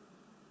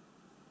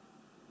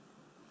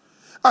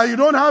 And you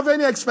don't have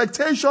any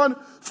expectation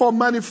for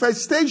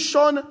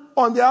manifestation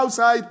on the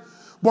outside,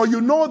 but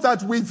you know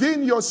that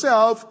within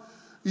yourself,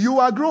 you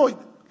are growing.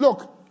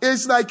 Look,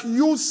 it's like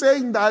you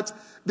saying that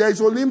there's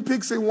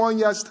Olympics in 1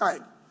 year's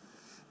time.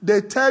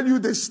 They tell you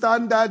the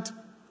standard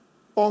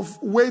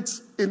of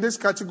weight in this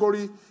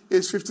category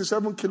is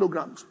 57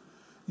 kilograms.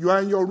 You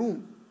are in your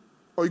room,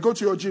 or you go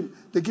to your gym,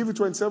 they give you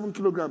 27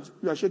 kilograms,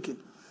 you are shaking.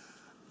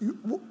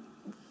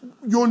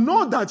 You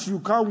know that you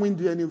can't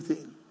win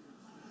anything.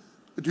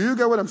 Do you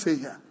get what I'm saying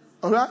here?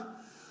 All right?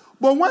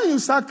 But when you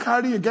start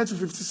carrying, you get to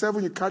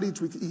 57, you carry it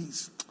with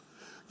ease.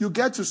 You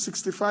get to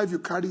 65, you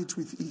carry it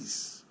with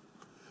ease.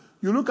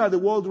 You look at the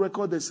world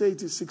record, they say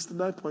it is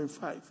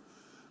 69.5.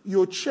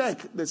 You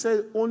check, they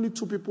say only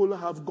 2 people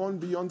have gone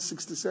beyond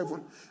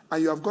 67,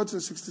 and you have gotten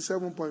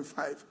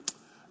 67.5.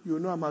 You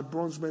know I'm at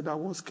bronze medal,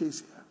 worst case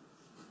here.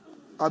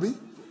 Abi?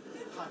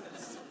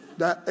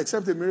 That,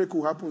 except a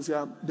miracle happens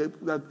here,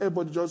 that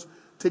everybody just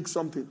takes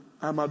something.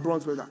 I'm at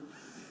bronze medal.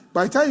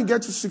 By the time you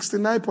get to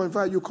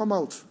 69.5, you come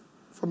out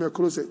from your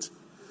closet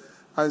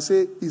and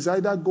say, it's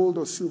either gold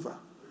or silver.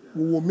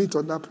 We will meet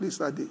on that place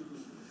that day.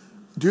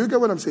 Do you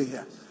get what I'm saying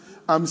here?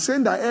 I'm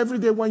saying that every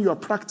day when you are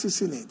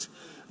practicing it,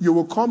 you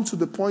will come to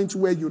the point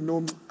where you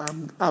know,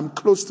 I'm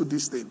close to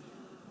this thing.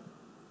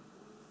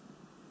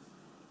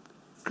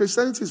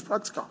 Christianity is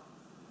practical.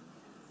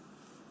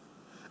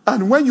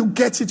 And when you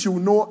get it, you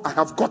know, I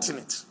have gotten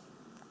it.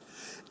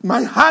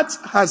 My heart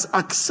has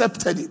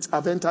accepted it.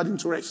 I've entered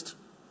into rest.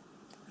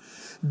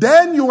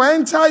 Then you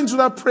enter into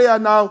that prayer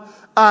now,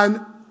 and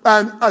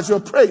as you're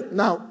praying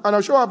now, and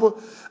I'll show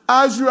you,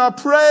 as you are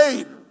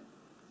praying,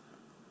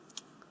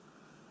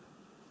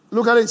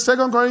 look at it,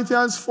 2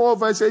 Corinthians 4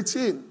 verse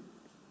 18.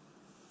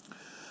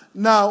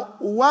 Now,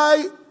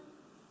 why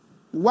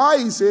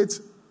is it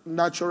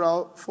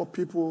natural for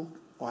people,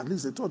 or at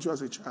least they taught you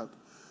as a child,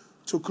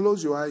 to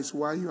close your eyes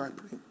while you are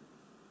praying?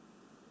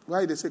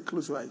 Why they say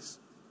close your eyes?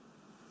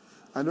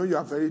 I know you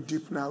are very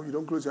deep now. You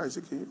don't close your eyes.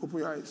 Okay, open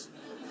your eyes.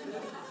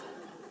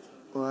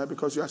 All right,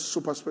 because you are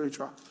super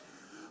spiritual.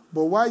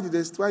 But why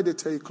they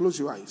tell you close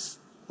your eyes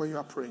when you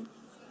are praying?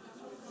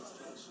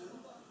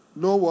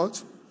 No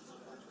what?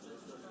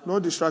 No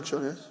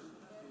distraction, yes?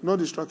 No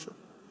distraction.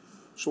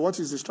 So what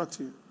is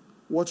distracting you?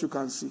 What you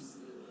can see.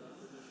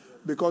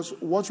 Because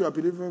what you are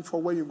believing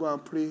for when you go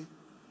and pray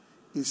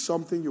is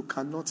something you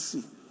cannot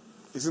see.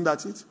 Isn't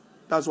that it?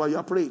 That's why you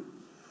are praying.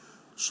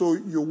 So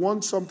you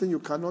want something you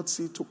cannot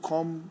see to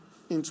come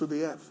into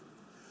the earth.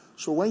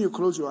 So when you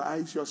close your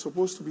eyes, you're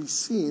supposed to be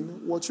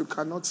seeing what you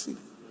cannot see.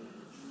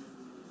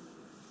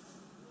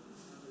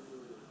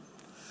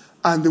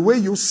 And the way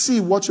you see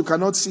what you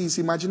cannot see is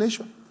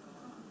imagination.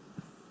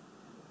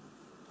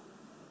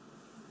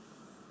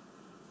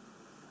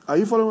 Are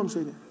you following what I'm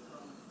saying?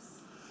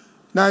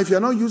 Now, if you're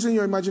not using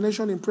your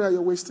imagination in prayer,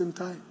 you're wasting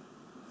time.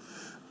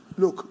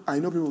 Look, I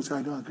know people say,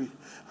 I don't agree.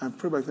 I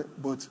pray by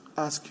that. But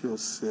ask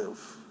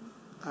yourself,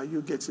 are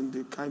you getting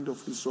the kind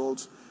of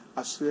results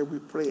associated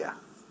with prayer?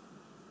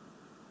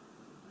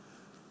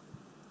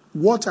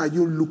 What are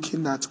you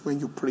looking at when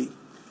you pray?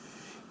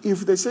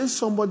 If they say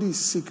somebody is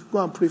sick,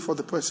 go and pray for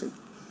the person.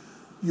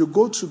 You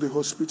go to the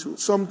hospital.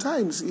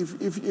 Sometimes, if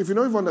you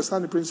don't even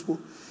understand the principle,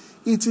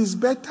 it is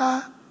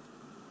better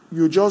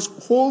you just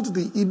hold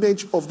the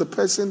image of the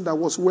person that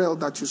was well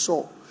that you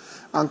saw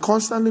and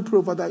constantly pray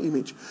over that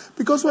image.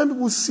 Because when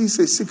people see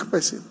a sick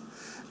person,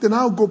 they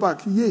now go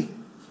back, yay.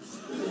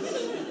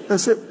 They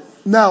say,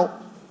 now,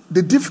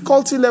 the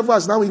difficulty level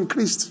has now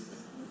increased.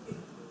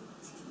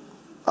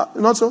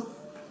 Not so?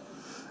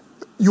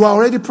 You are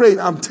already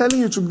praying. I'm telling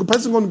you, the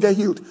person is going to get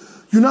healed.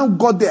 You now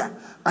got there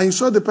and you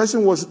saw the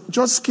person was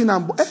just skin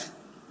and bone.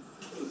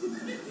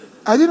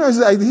 I didn't know it's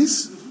like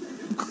this.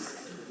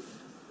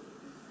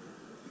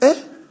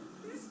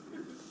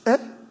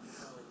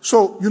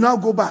 So you now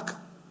go back.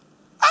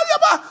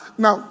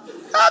 Now,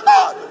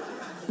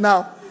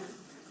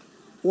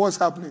 what's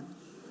happening?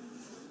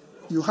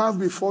 You have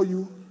before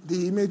you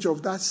the image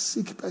of that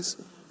sick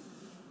person.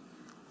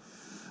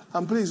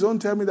 And please don't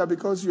tell me that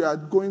because you are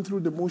going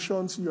through the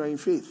motions, you are in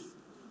faith.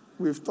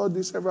 We've taught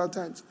this several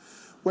times.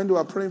 When they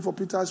were praying for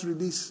Peter's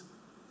release,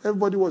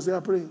 everybody was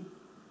there praying.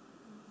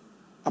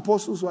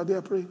 Apostles were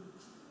there praying.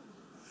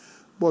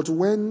 But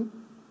when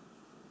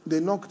they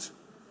knocked,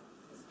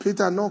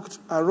 Peter knocked,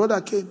 and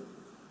Rhoda came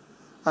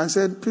and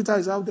said, Peter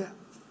is out there.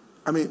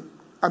 I mean,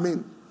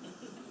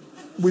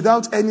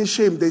 without any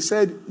shame, they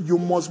said, you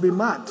must be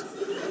mad.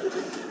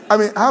 I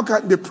mean, how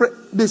can they pray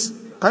this?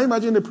 Can you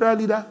imagine the prayer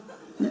leader?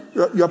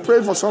 You're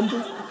praying for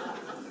something,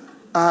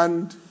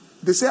 and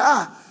they say,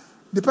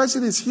 the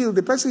person is healed.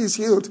 The person is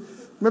healed.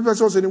 Maybe the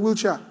person was in a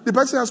wheelchair. The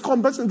person has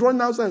come. The person is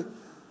running outside.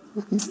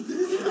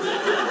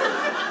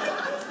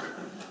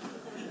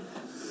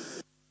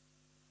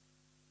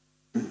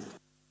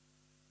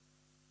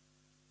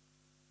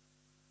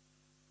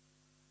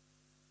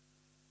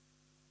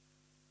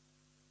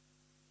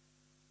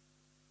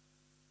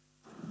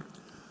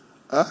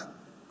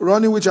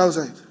 Running which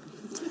outside?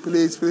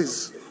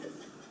 Please.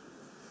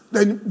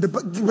 Then the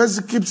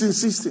person keeps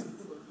insisting.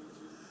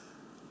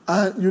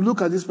 And you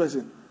look at this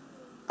person.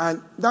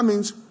 And that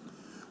means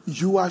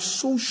you are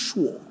so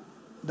sure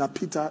that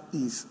Peter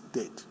is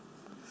dead.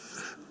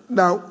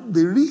 Now,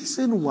 the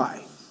reason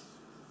why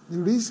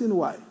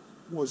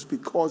was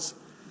because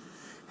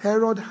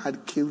Herod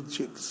had killed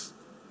James.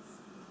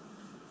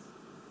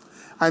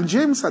 And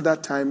James at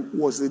that time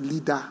was the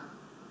leader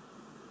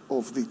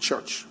of the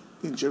church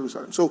in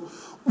Jerusalem. So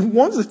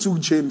once they took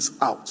James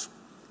out,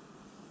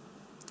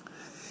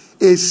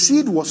 a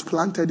seed was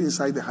planted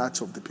inside the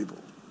hearts of the people.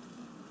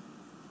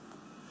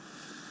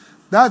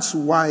 That's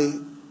why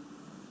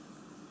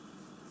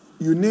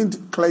you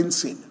need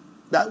cleansing.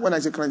 That when I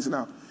say cleansing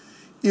now,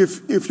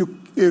 if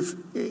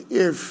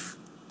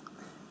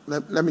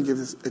let me give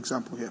this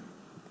example here.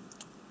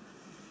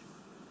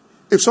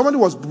 If somebody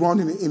was born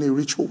in a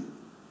rich home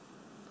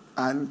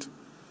and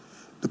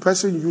the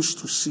person used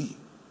to see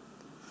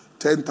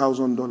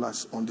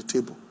 $10,000 on the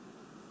table,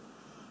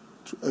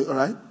 all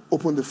right,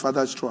 open the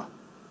father's drawer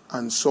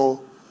and saw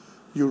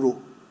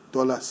euro,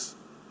 dollars,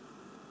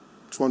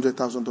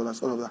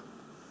 $200,000, all of that.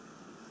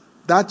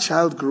 That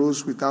child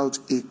grows without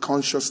a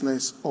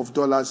consciousness of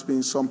dollars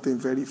being something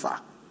very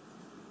far.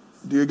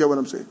 Do you get what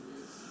I'm saying?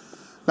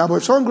 Now, but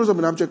if someone grows up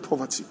in abject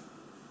poverty,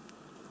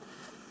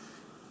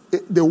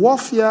 the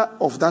warfare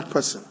of that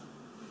person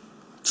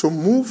to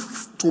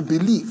move to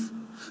believe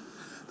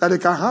that they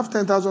can have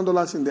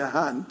 $10,000 in their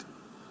hand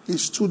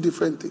is two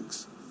different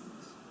things.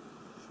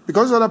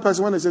 Because the other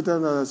person, when they say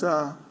 $10,000,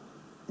 say,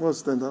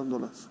 what's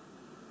 $10,000?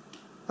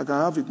 I can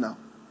have it now.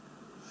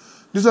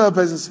 This other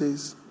person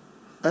says,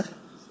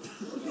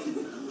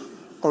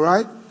 all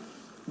right?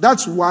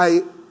 That's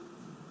why,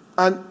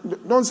 and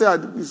don't say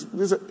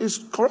it's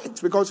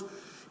correct, because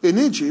in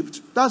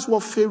Egypt, that's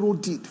what Pharaoh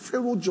did.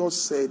 Pharaoh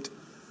just said,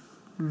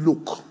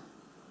 look.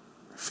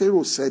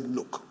 Pharaoh said,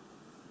 look.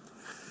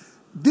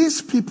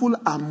 These people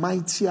are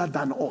mightier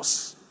than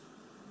us.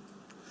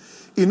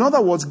 In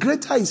other words,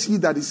 greater is he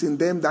that is in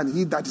them than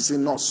he that is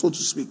in us, so to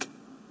speak.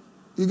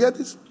 You get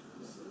this?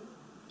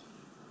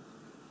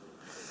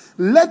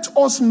 Let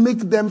us make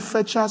them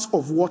fetchers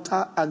of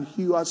water and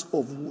hewers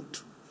of wood,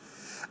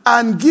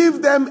 and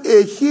give them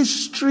a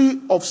history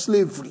of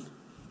slavery.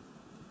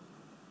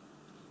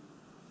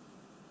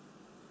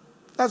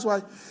 That's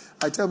why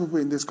I tell people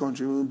in this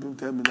country, when people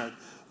tell me that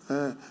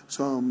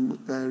some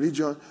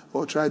region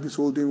or tribe is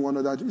holding one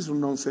or that, it's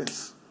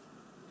nonsense.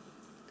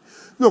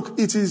 Look,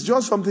 it is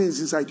just something that's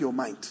inside your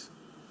mind.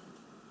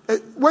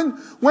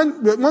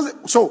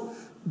 So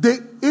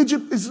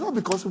Egypt is not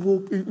because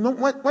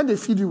when they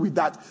feed you with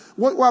that,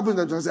 what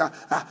happens? They say,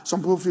 some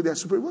people feel they're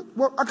superior.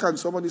 How can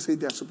somebody say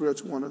they're superior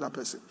to one other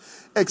person?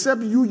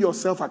 Except you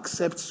yourself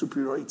accept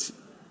superiority.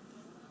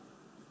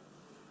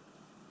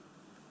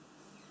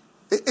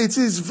 It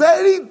is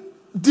very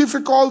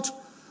difficult,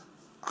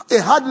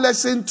 a hard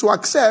lesson to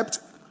accept,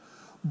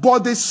 but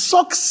the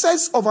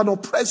success of an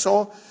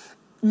oppressor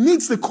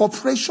needs the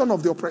cooperation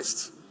of the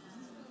oppressed.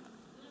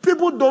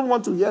 People don't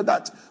want to hear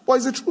that, but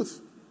it's the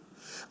truth.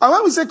 And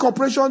when we say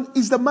cooperation,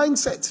 it's the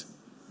mindset.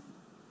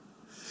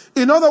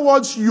 In other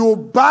words, you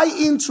buy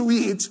into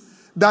it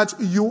that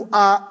you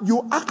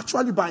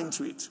actually buy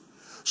into it.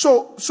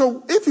 So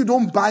if you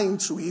don't buy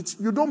into it,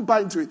 you don't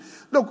buy into it.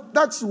 Look,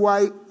 that's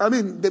why,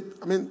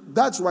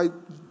 that's why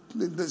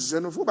the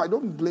xenophobe, I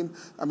don't blame,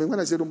 when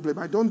I say don't blame,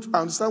 I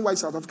understand why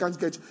South Africans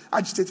get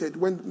agitated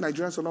when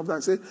Nigerians are not there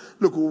and say,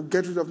 look, we'll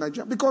get rid of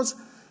Nigeria. Because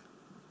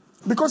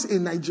a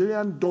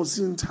Nigerian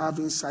doesn't have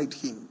inside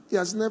him. He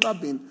has never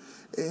been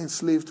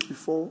enslaved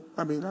before.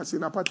 As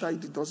in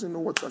apartheid, he doesn't know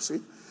what to say.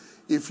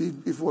 If he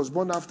was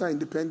born after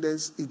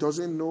independence, he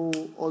doesn't know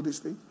all these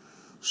things.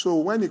 So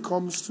when it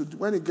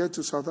gets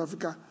to South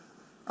Africa,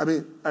 I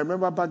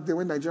remember back then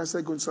when Nigeria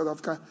started going to South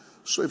Africa,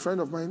 so a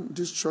friend of mine,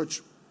 this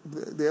church,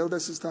 the elder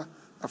sister,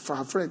 her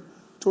friend,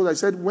 told her, I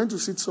said, went to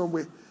sit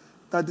somewhere,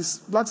 that these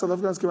black South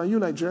Africans came, and you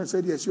Nigerians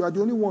said, yes, you are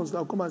the only ones that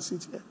will come and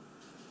sit here.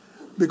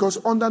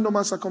 Because under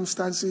normal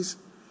circumstances,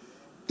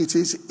 it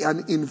is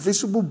an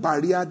invisible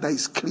barrier that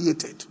is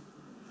created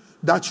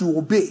that you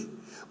obey.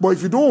 But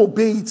if you don't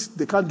obey it,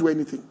 they can't do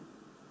anything.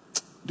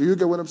 Do you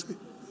get what I'm saying?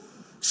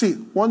 See,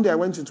 one day I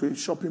went into a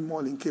shopping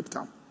mall in Cape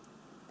Town.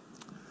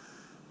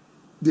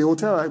 The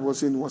hotel I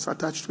was in was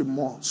attached to a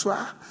mall. So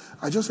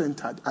I just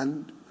entered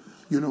and,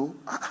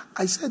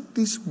 I said,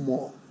 this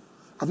mall,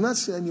 I've not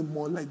seen any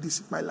mall like this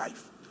in my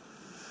life.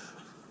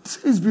 This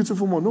is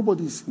beautiful mall.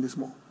 Nobody is in this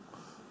mall.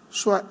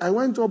 So I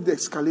went up the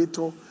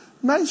escalator.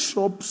 Nice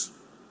shops.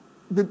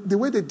 The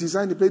way they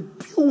designed the place,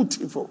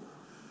 beautiful.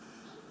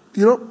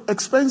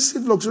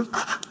 Expensive, luxury.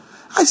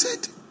 I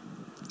said,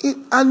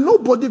 and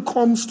nobody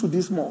comes to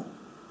this mall.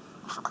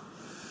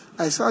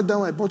 I sat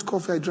down, I bought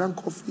coffee, I drank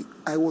coffee,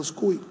 I was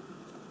going.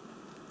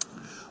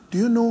 Do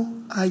you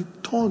know, I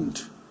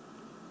turned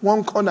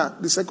one corner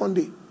the second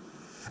day.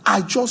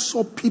 I just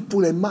saw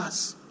people en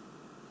masse.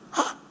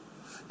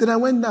 Then I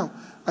went down.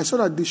 I saw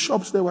that the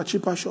shops there were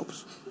cheaper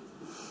shops.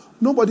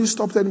 Nobody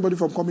stopped anybody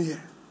from coming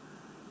here.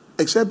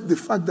 Except the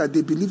fact that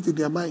they believed in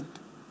their mind.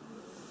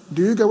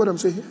 Do you get what I'm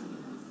saying here?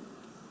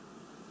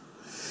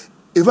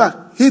 In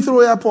fact,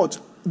 Heathrow Airport,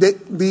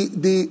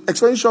 the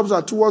expensive shops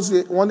are towards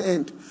the one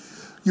end.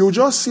 You'll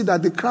just see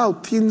that the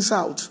crowd thins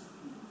out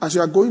as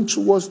you are going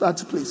towards that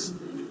place.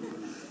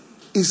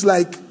 It's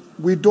like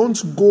we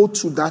don't go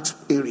to that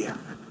area.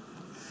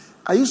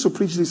 I used to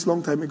preach this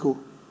long time ago,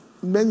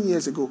 many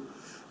years ago.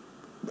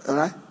 All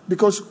right?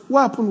 Because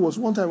what happened was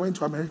one time I went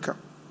to America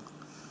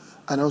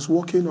and I was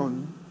walking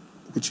on,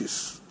 which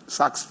is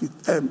Saks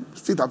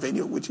Fifth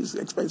Avenue, which is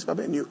the expensive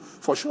avenue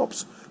for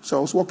shops. So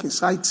I was walking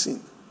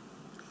sightseeing,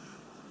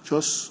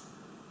 just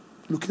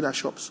looking at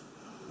shops.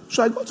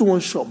 So I got to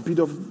one shop, Bit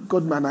of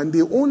Godman, and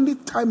the only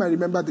time I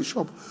remember the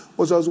shop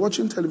was I was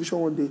watching television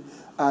one day,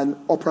 and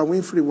Oprah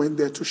Winfrey went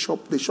there to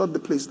shop. They shut the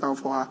place down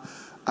for her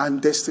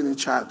and Destiny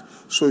Child.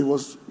 So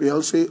we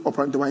all say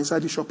Oprah, they were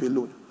inside the shop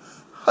alone.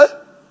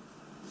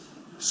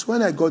 So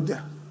when I got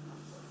there,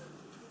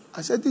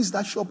 I said, this is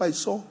that shop I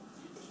saw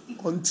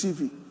on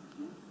TV.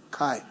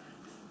 Kai.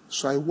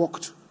 So I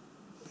walked,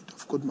 Bit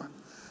of Godman.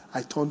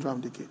 I turned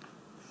around again.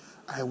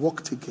 I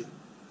walked again.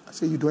 I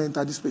said, you don't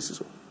enter this place.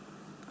 So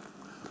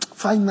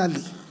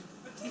finally,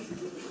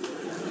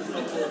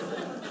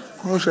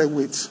 I was like,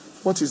 wait,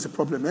 what is the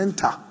problem?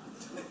 Enter.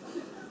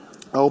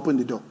 I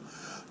opened the door.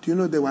 Do you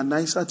know they were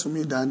nicer to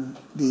me than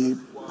the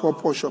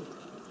poor shop?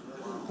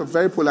 They're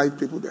very polite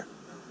people there.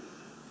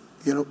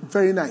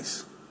 Very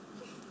nice.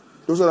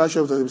 Those are the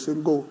shops that they were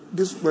saying, go.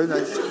 This is very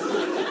nice.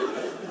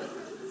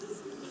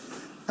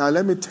 Now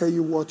let me tell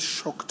you what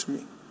shocked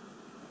me.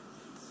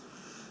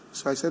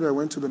 So I said I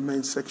went to the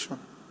men's section.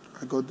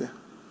 I got there.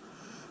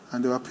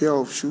 And there were a pair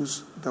of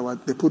shoes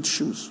they put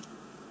shoes.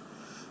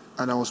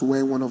 And I was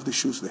wearing one of the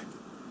shoes there.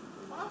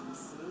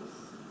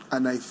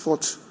 And I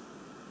thought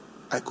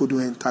I couldn't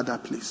enter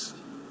that place.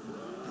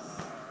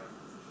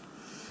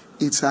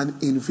 It's an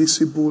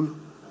invisible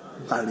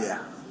barrier.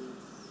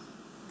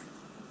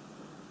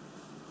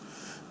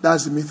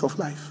 That's the myth of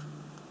life.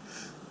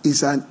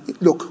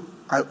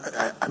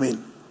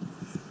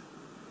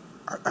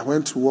 I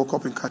went to walk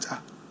up in Qatar.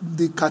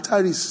 The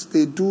Qataris,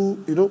 they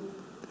do,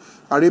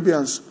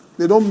 Arabians,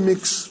 they don't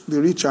mix the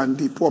rich and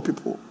the poor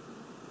people.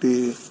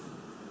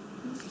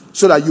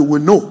 So that you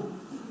will know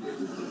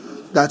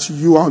that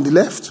you are on the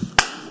left,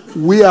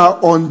 we are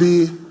on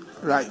the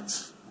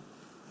right.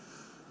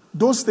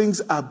 Those things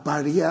are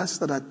barriers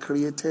that are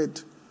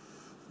created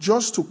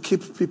just to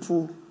keep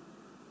people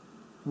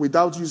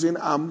without using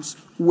arms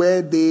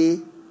where they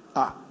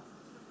are.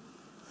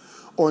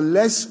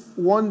 unless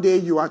one day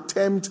you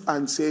attempt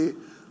and say,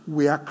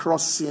 we are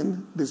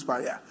crossing this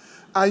barrier.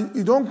 And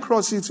you don't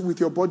cross it with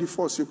your body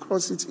force, you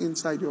cross it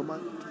inside your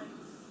mind.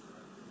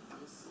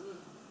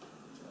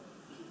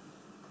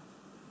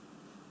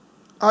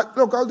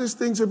 Look, all these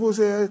things people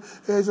say,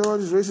 hey, all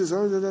these races.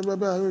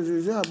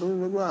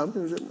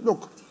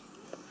 Look,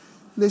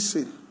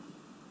 listen.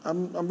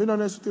 I'm being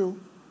honest with you.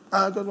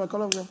 I got my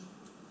color.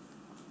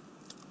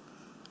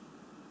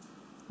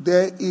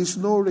 There is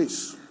no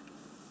race.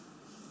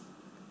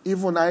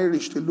 Even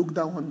Irish, they look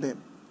down on them.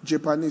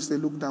 Japanese, they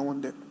look down on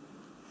them.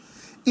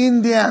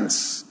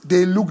 Indians,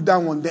 they look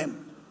down on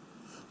them.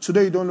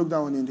 Today, you don't look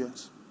down on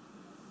Indians.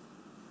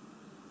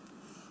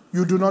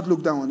 You do not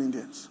look down on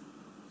Indians.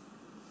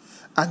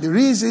 And the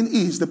reason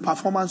is the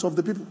performance of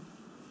the people.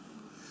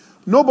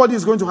 Nobody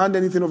is going to hand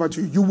anything over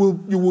to you.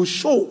 You will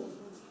show.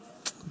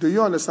 Do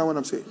you understand what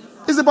I'm saying?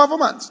 It's the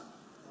performance.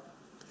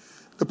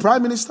 The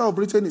Prime Minister of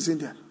Britain is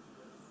Indian.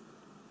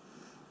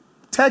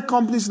 Tech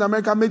companies in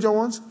America, major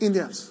ones,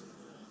 Indians.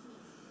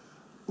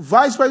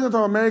 Vice President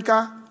of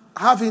America,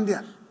 half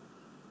Indian.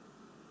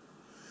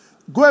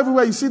 Go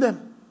everywhere, you see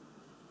them.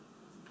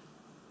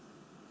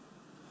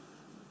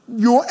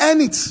 You earn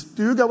it.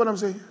 Do you get what I'm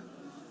saying?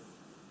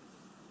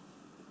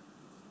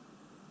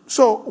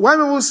 So when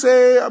people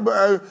say,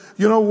 let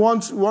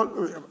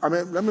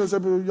me say,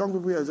 young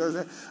people here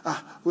say,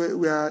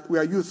 we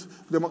are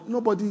youth.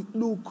 Nobody,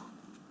 look,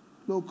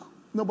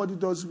 nobody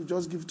does, we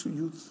just give to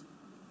youth.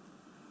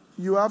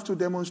 You have to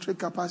demonstrate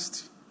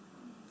capacity.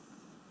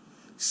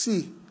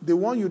 See, the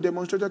one you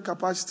demonstrated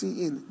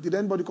capacity in, did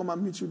anybody come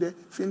and meet you there?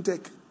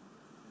 Fintech.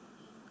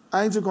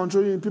 I need to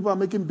control you. People are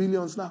making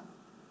billions now.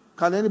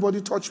 Can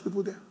anybody touch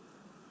people there?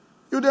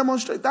 You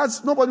demonstrate.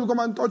 Nobody will come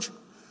and touch you.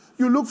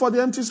 You look for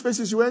the empty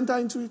spaces, you enter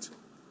into it.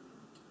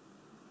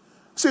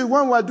 See,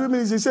 when we are doing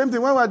ministry, the same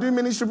thing. When we are doing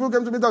ministry, people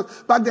came to meet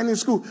us back then in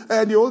school.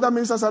 The older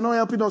ministers are not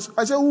helping us.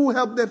 I said, who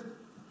helped them?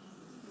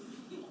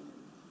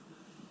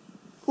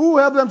 Who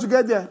helped them to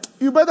get there?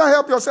 You better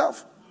help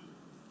yourself.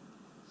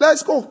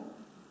 Let's go.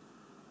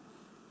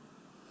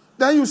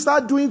 Then you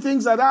start doing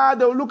things that,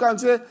 they will look and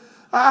say,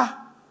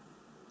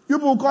 you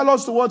people call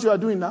us to what you are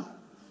doing now.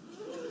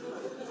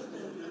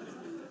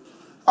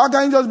 How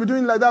can you just be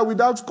doing like that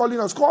without calling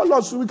us? Call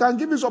us so we can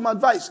give you some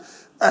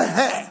advice.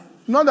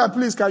 Not that,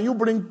 please, can you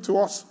bring to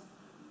us?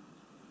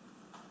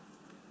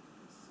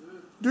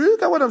 Do you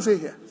get what I'm saying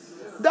here?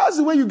 That's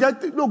the way you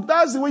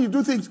that's the way you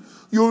do things.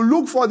 You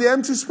look for the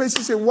empty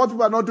spaces in what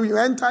people are not doing. You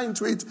enter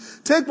into it.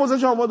 Take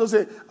possession of what they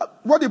say.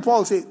 What did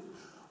Paul say?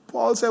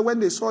 Paul said, when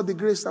they saw the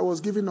grace that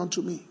was given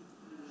unto me,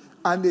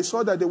 and they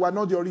saw that they were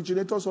not the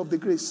originators of the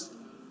grace,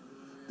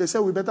 they said,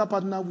 we better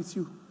partner with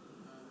you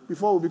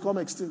before we become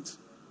extinct.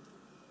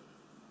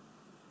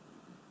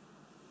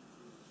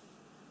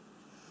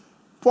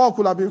 Paul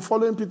could have been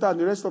following Peter and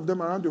the rest of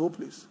them around the whole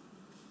place.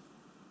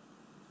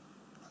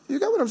 You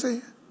get what I'm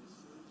saying?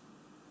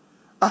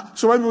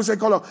 So when people say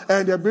color,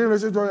 and they're being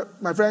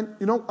racist, my friend,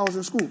 I was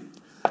in school.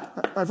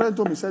 My friend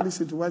told me, said,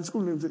 listen, to when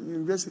school in the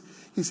university,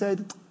 he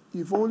said,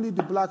 if only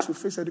the blacks would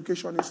face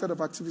education instead of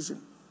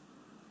activism.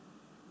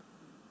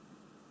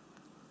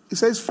 He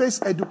says,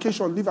 face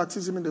education, leave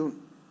activism in the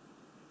room.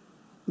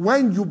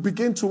 When you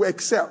begin to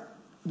excel,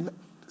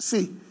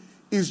 see,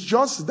 it's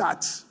just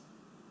that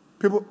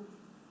people,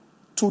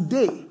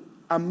 today,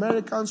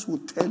 Americans will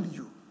tell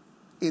you,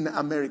 in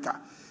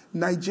America,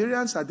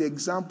 Nigerians are the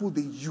example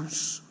they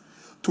use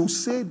to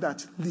say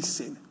that,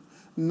 listen,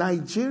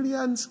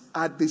 Nigerians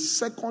are the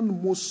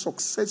second most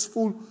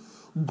successful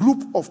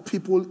group of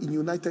people in the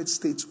United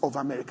States of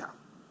America.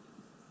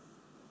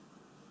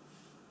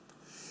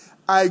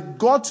 I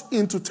got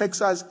into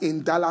Texas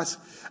in Dallas,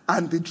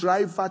 and the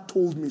driver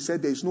told me,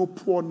 said, there is no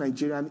poor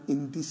Nigerian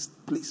in this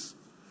place.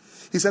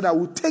 He said, I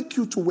will take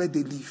you to where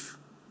they live.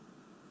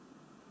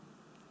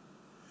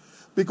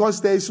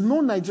 Because there is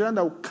no Nigerian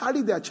that will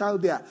carry their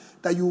child there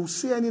that you will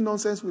say any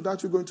nonsense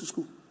without you going to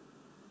school.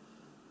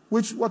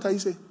 What are you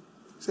saying?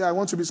 Say, I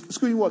want to be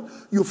school in what?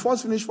 You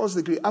first finish first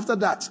degree. After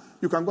that,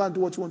 you can go and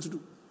do what you want to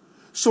do.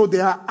 So they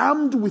are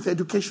armed with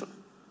education.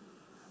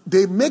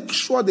 They make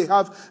sure they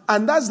have,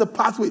 and that's the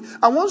pathway.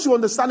 And once you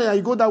understand it and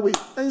you go that way,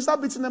 then you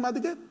start beating them at the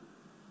game.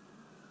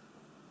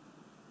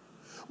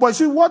 But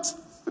see what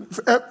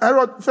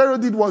Pharaoh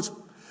did was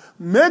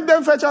make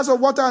them fetchers of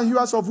water and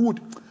hewers of wood.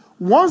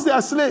 Once they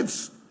are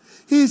slaves,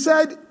 he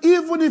said,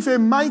 even if a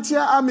mightier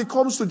army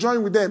comes to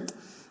join with them,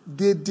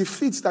 the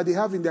defeats that they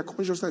have in their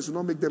consciousness will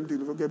not make them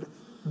deliver.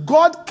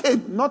 God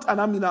came, not an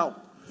army now.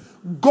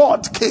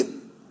 God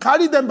came,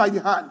 carried them by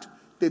the hand.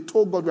 They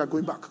told God, we are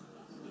going back.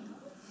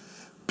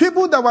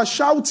 People that were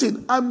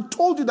shouting, I'm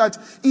told you that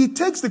it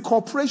takes the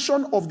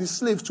cooperation of the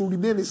slave to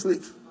remain a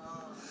slave.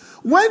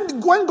 When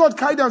God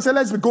carried them and said,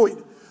 let's be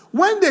going.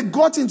 When they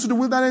got into the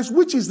wilderness,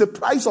 which is the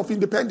price of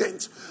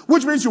independence,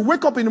 which means you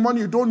wake up in the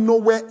morning, you don't know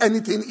where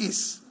anything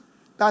is.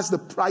 That's the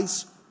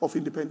price of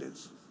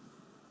independence.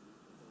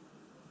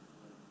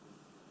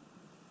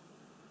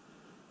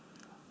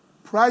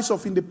 Price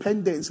of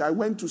independence. I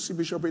went to see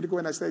Bishop Ediko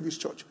when I started this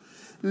church.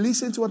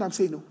 Listen to what I'm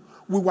saying.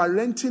 we were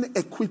renting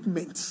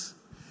equipment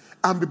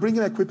and be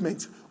bringing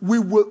equipment, we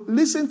will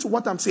listen to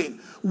what I'm saying.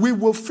 We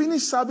will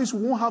finish service.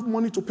 We won't have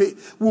money to pay.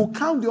 We'll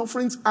count the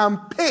offerings and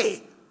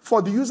pay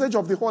for the usage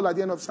of the hall at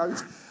the end of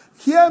service.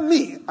 Hear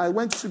me. I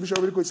went to Bishop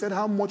Rico. He said,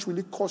 how much will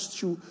it cost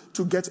you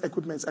to get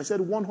equipment? I said,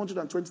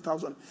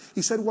 120,000.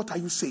 He said, what are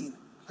you saying?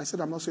 I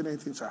said, I'm not saying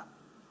anything, sir.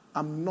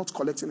 I'm not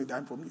collecting a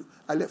dime from you.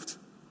 I left.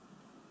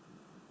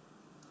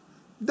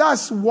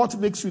 That's what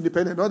makes you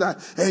independent. Not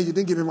that, hey, you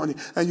didn't give me money,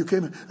 and you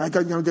came, and you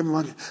can't give me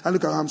money, and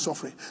look how I'm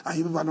suffering, and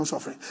you people are not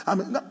suffering.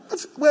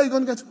 That's where are you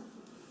going to get?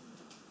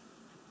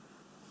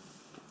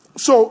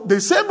 So the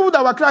same people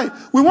that were crying,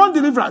 we want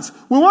deliverance,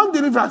 we want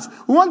deliverance,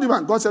 we want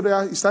deliverance. God said,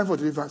 yeah, it's time for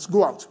deliverance.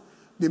 Go out.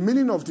 The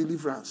meaning of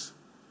deliverance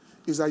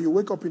is that you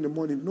wake up in the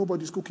morning,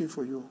 nobody's cooking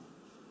for you.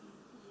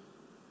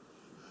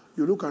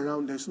 You look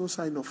around, there's no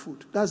sign of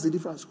food. That's the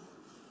difference.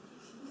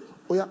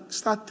 Oh yeah,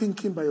 start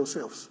thinking by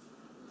yourselves.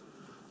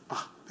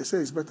 They say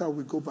it's better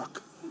we go back.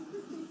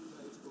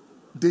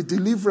 The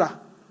deliverer,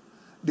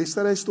 they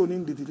started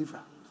stoning the deliverer.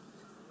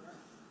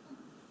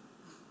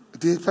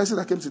 The person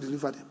that came to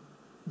deliver them,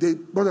 they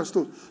brought a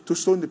stone to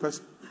stone the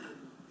person.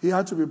 He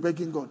had to be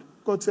begging God.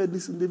 God said,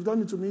 listen, they've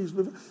done it to me.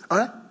 All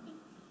right?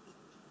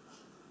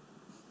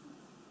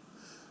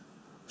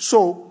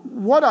 So,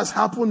 what has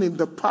happened in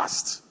the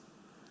past,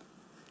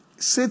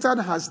 Satan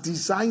has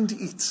designed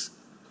it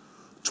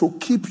to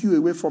keep you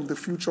away from the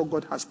future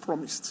God has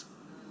promised.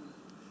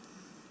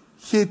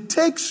 He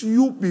takes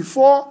you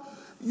before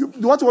you.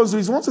 What was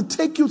he wants to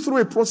take you through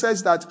a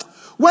process that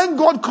when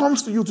God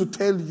comes to you to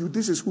tell you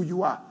this is who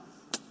you are,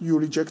 you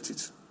reject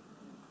it.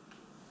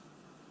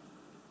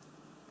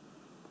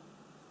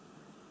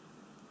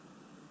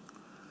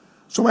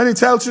 So when he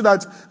tells you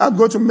that I'm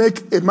going to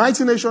make a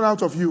mighty nation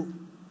out of you,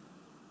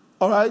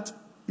 all right,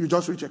 you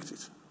just reject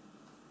it.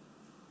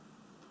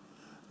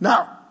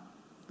 Now,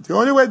 the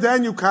only way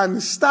then you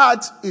can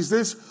start is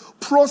this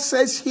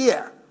process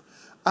here.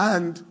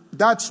 And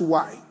that's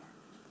why.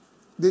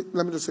 Let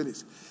me just say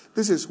this.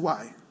 This is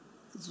why.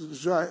 This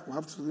is why I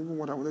have to even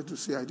what I wanted to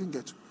say. I didn't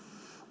get to.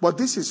 But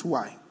this is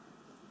why.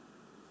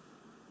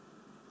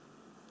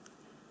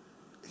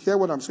 Hear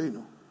what I'm saying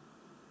now.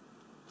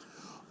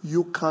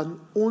 You can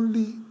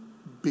only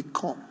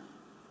become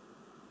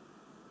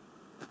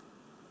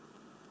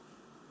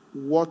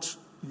what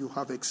you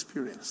have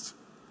experienced.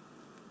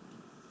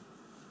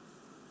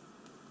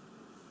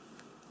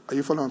 Are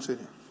you following what I'm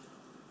saying?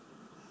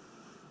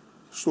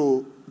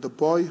 So, the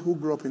boy who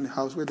grew up in a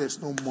house where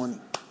there's no money,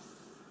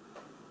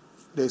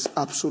 there's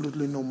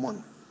absolutely no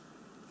money.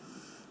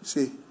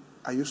 See,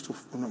 I used to,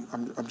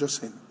 I'm just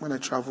saying, when I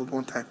traveled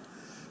one time,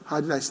 how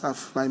did I start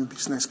flying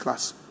business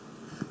class?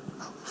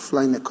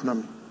 Flying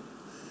economy.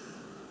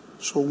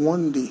 So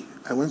one day,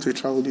 I went to a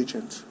travel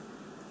agent.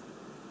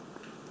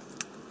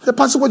 Hey,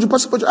 Pastor Poju.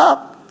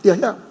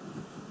 Yeah.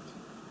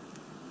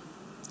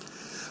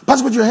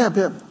 Pastor Poju,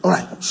 here. All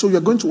right, so you're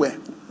going to where?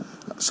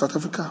 South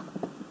Africa.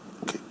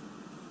 Okay.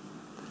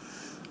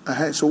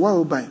 So what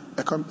will buy?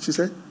 She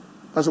said,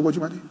 Pastor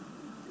Oyemade,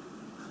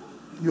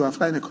 you are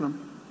flying economy.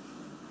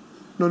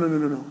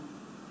 No.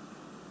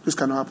 This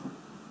cannot happen.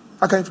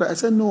 How can you fly? I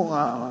said, no.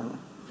 I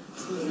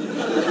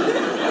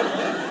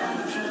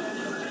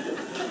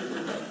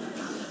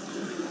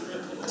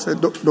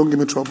said, don't give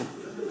me trouble.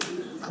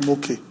 I'm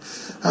okay.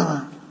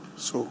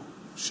 So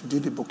she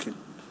did the booking.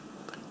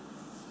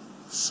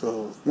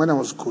 So when I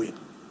was going,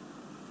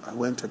 I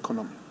went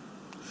economy.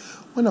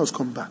 When I was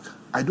coming back,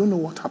 I don't know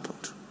what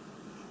happened.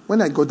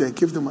 When I got there, I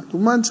gave the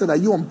man said, are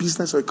you on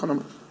business or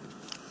economy?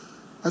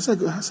 I said,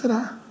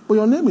 well,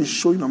 your name is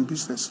showing on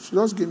business. She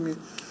just gave me,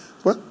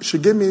 she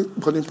gave me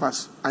boarding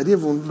pass. I didn't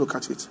even look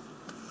at it.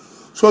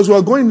 So as we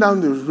were going down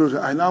the road,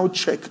 I now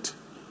checked.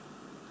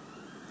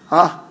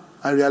 I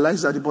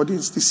realized that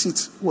the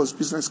seat was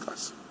business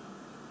class.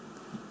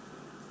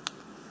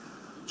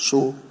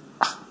 So,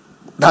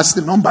 that's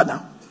the number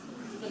now.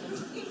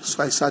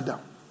 So I sat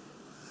down.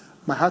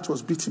 My heart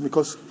was beating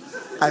because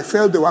I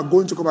felt they were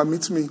going to come and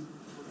meet me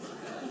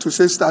to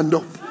say, stand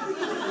up.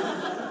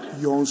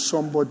 You're on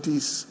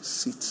somebody's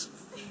seat.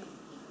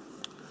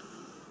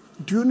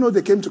 Do you know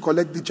they came to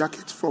collect the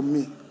jacket from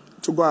me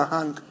to go and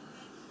hang?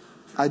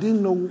 I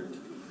didn't know.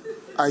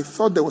 I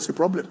thought there was a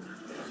problem.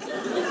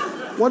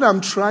 What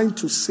I'm trying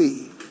to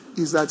say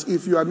is that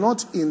if you are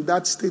not in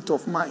that state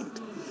of mind,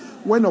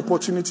 when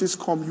opportunities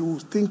come, you will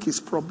think it's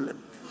problem.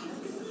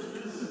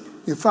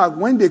 In fact,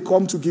 when they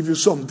come to give you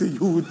something, you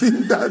will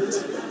think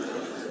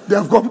that they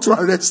have come to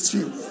arrest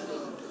you.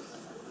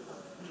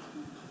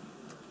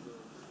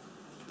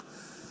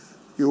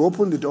 You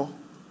open the door,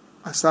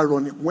 I start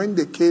running. When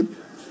they came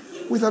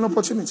with an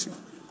opportunity,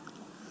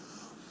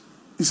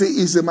 you say,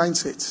 it's the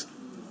mindset.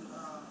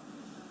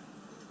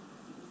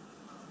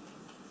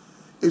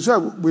 It's why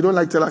we don't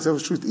like to tell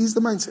ourselves the truth. It's the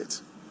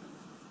mindset.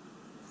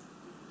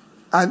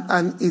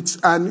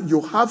 And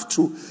you have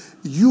to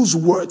use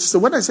words. So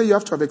when I say you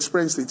have to have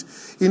experienced it,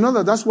 you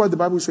know that's what the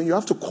Bible is saying. You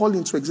have to call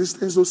into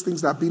existence those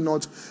things that be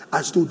not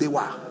as though they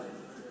were.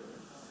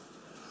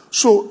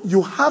 So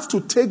you have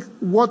to take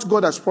what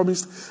God has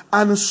promised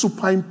and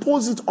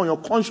superimpose it on your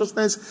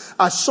consciousness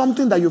as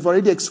something that you've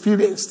already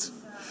experienced.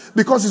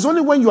 Because it's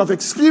only when you have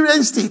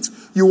experienced it,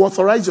 you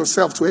authorize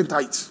yourself to enter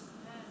it.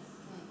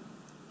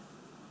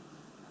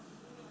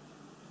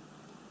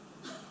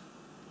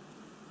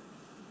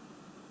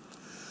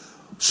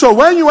 So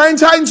when you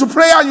enter into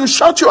prayer and you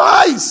shut your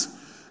eyes,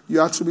 you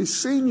have to be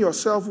seeing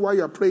yourself while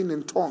you're praying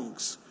in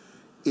tongues,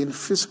 in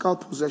physical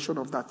possession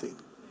of that thing.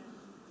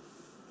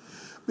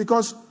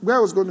 Because where I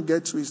was going to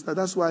get to is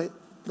that's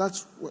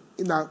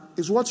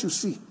what you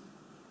see.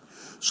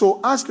 So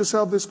ask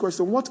yourself this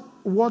question: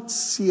 what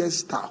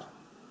seest thou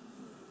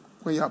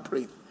when you are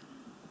praying?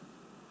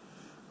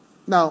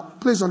 Now,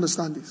 please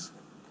understand this.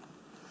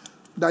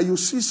 That you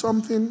see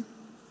something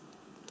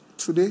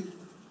today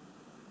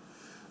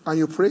and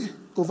you pray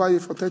over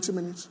it for 30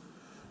 minutes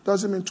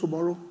doesn't mean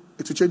tomorrow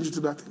it will change into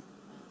that thing.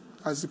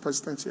 That's the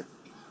persistence here.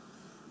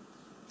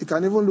 It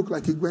can even look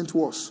like it went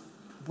worse,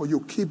 but you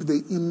keep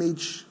the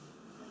image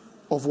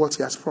of what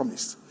he has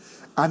promised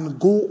and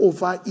go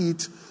over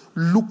it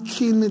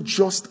looking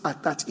just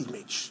at that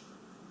image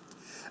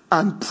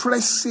and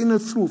pressing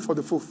through for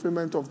the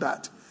fulfillment of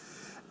that.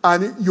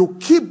 And you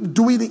keep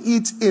doing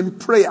it in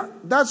prayer.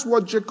 That's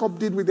what Jacob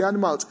did with the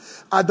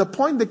animals. At the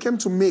point they came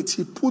to mate,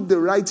 he put the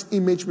right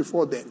image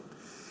before them.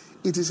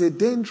 It is a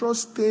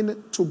dangerous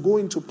thing to go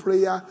into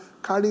prayer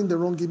carrying the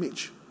wrong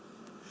image,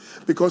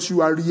 because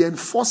you are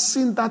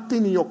reinforcing that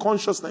thing in your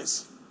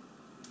consciousness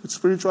with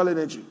spiritual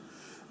energy.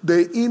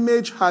 The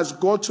image has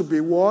got to be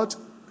what?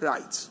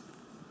 Right.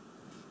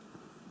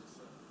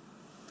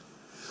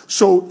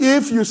 So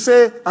if you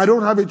say, I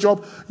don't have a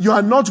job, you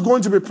are not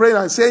going to be praying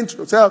and saying to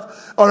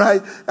yourself, all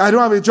right, I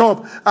don't have a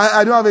job.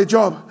 I don't have a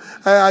job.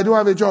 I don't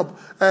have a job.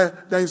 Then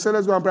you say,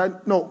 let's go and pray.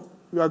 No.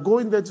 You are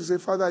going there to say,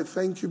 Father, I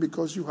thank you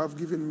because you have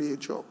given me a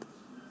job.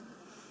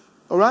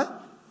 All right?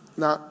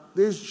 Now,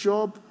 this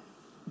job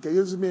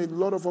gives me a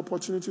lot of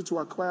opportunity to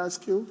acquire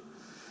skill.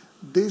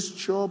 This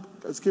job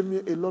has given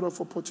me a lot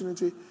of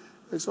opportunity.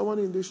 There's someone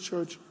in this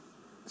church,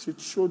 she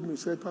showed me,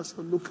 said,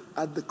 Pastor, look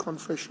at the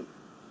confession.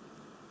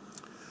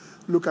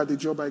 Look at the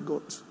job I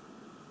got.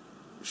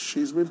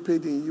 She's been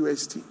paid in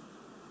USD.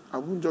 I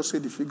wouldn't just say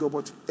the figure,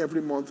 but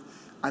every month,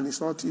 and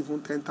it's not even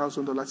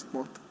 $10,000 a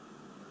month.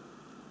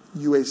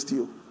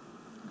 USD.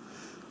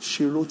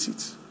 She wrote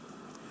it.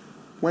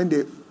 When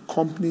the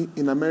company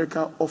in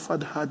America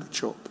offered her the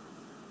job,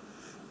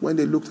 when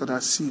they looked at her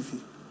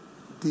CV,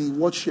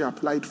 what she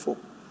applied for,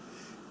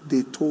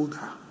 they told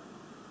her,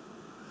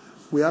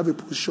 we have a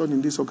position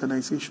in this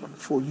organization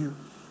for you.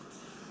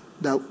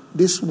 That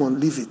this one,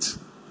 leave it.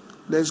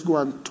 Let's go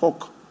and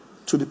talk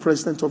to the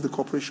president of the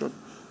corporation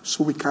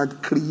so we can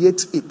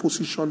create a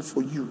position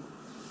for you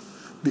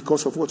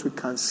because of what we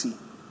can see.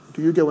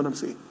 Do you get what I'm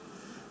saying?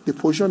 The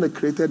position they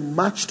created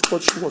matched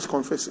what she was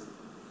confessing.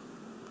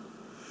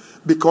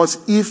 Because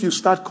if you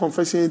start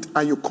confessing it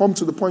and you come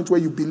to the point where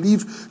you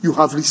believe you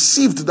have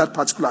received that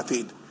particular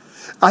thing,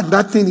 and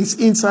that thing is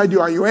inside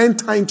you and you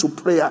enter into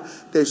prayer,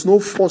 there is no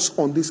force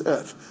on this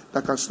earth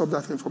that can stop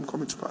that thing from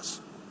coming to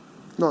pass.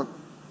 None.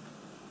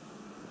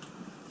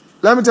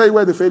 Let me tell you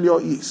where the failure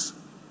is.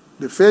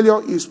 The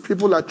failure is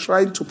people are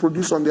trying to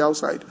produce on the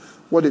outside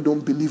what they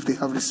don't believe they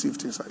have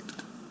received inside.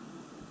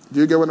 Do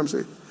you get what I'm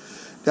saying?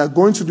 They are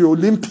going to the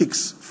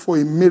Olympics for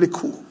a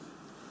miracle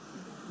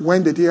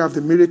when they have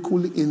the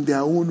miracle in their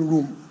own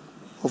room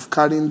of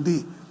carrying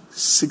the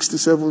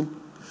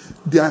 67.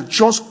 They are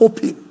just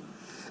hoping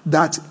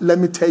that, let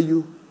me tell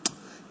you,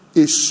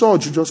 a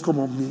surge will just come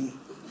on me.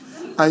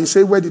 And you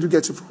say, where did you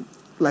get it from?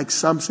 Like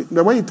Samson.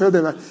 Now when you tell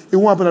them that, it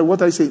won't happen, like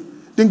what I say.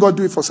 Didn't God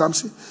do it for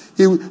Samson?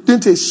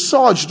 Didn't a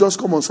surge just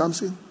come on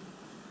Samson?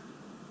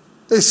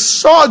 A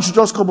surge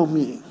just come on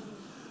me.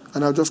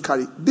 And I'll just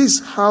carry. This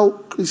is how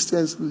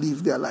Christians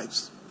live their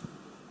lives.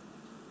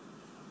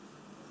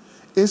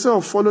 Instead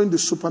of following the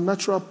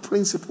supernatural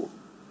principle,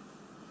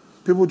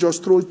 people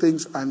just throw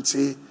things and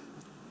say,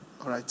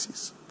 all right,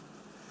 sis.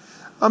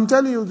 I'm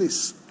telling you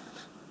this.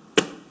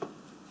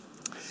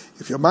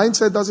 If your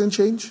mindset doesn't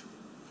change,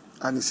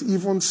 and it's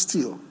even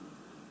still,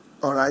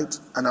 all right,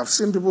 and I've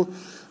seen people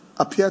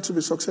appear to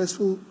be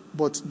successful,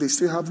 but they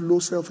still have low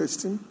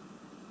self-esteem.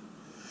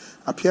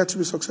 Appear to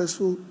be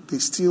successful,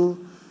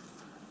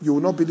 you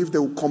will not believe they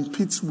will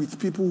compete with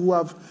people who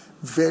have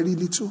very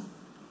little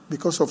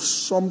because of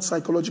some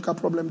psychological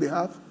problem they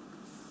have.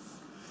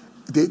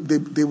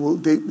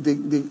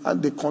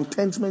 The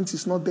contentment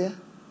is not there.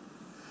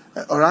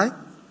 All right?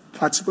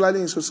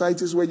 Particularly in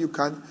societies where you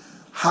can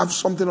have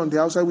something on the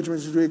outside, which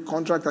means you do a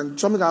contract and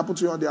something happens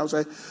to you on the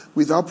outside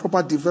without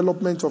proper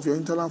development of your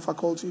internal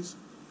faculties.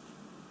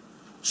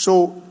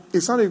 So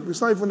it's not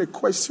even a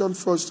question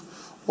first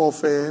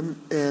of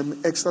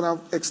external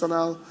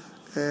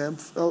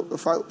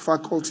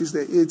faculties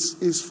there.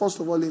 It's first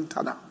of all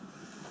internal.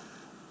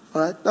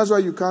 All right? That's why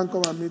you can't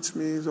come and meet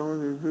me.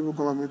 Some people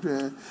come and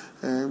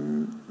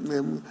meet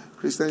me.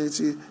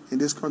 Christianity in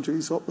this country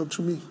is up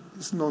to me.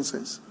 It's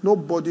nonsense.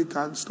 Nobody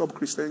can stop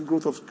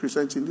growth of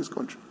Christianity in this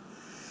country.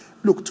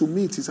 Look, to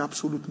me, it is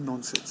absolute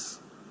nonsense.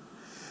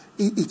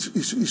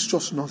 It's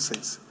just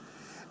nonsense.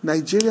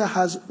 Nigeria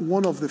has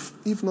one of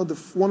the, if not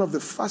one of the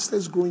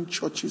fastest growing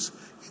churches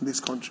in this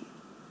country.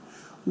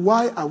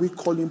 Why are we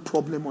calling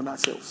problem on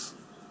ourselves?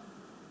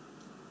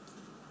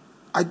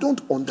 I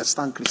don't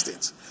understand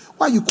Christians.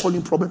 Why are you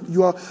calling problem?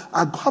 You are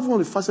having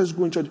one of the fastest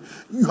growing churches.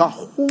 You are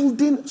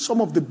holding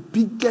some of the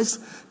biggest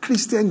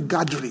Christian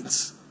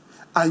gatherings.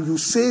 And you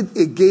said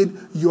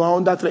again, you are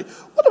under threat.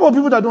 What about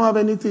people that don't have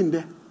anything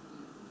there?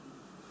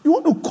 You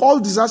want to call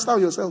disaster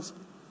on yourselves?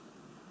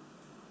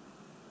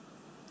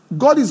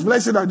 God is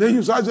blessing and then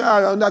you say,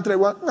 under threat.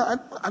 Well, I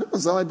don't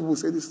understand why people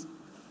say this.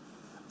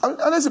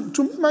 And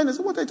to me, I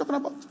say, what are you talking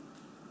about?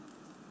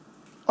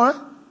 All right?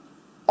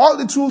 All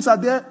the tools are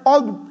there.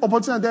 All the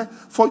opportunities are there.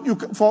 For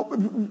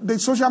the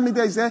social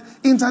media is there.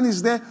 Internet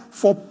is there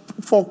for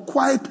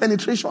quiet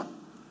penetration.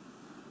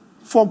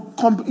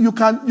 You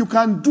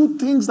can do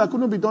things that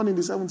couldn't be done in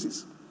the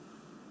 70s.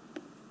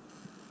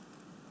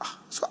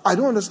 So I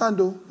don't understand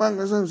though.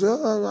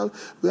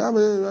 We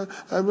have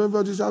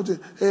everybody's out there.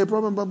 Hey,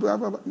 problem. Blah, blah,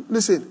 blah.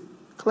 Listen,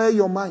 clear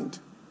your mind.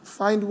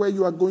 Find where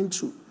you are going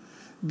to.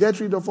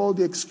 Get rid of all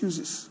the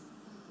excuses.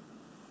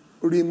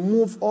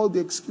 Remove all the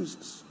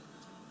excuses.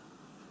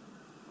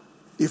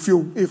 If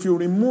you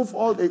remove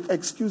all the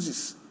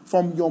excuses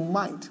from your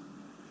mind,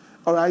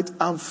 all right,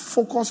 and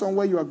focus on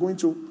where you are going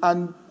to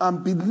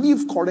and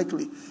believe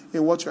correctly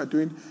in what you are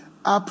doing,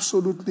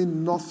 absolutely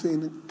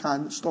nothing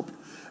can stop you.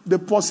 The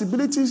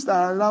possibilities that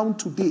are around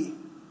today,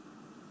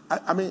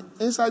 I mean,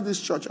 inside this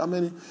church,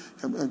 when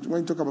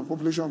you talk about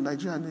population of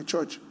Nigeria and the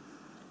church,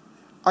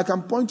 I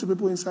can point to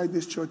people inside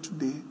this church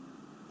today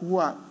who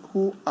are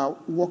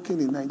working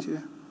in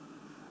Nigeria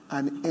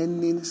and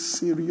earning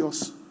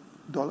serious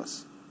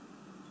dollars.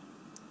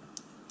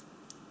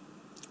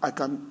 I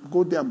can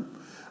go there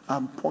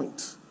and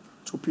point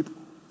to people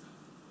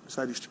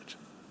inside this church.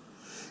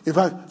 In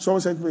fact,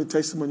 someone sent me a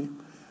testimony.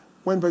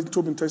 One person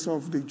told me a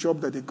testimony of the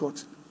job that they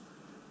got.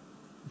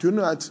 Do you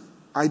know that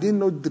I didn't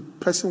know the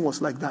person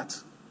was like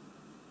that?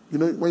 You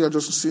know, when you're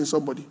just seeing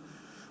somebody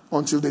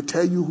until they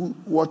tell you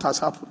what has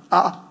happened.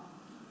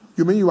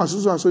 You mean you are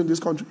so and so in this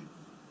country?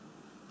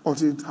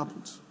 Until it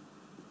happens.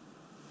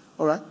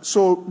 All right?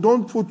 So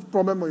don't put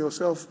problem on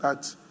yourself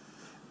that,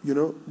 you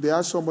know, they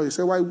ask somebody,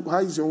 say,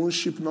 why is your own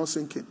ship not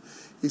sinking?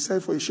 He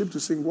said, for a ship to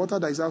sink, water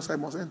that is outside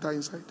must enter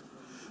inside.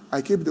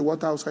 I keep the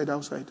water outside.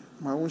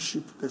 My own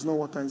ship, there's no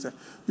water inside.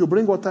 You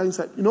bring water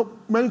inside. You know,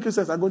 many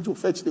Christians are going to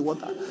fetch the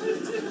water.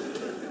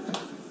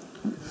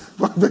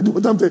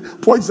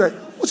 Pour inside.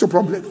 What's your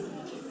problem?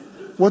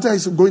 Water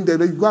is going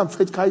there. You go and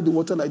fetch, carry the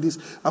water like this,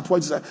 and pour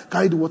it inside.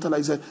 Carry the water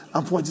like this,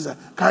 and pour it inside.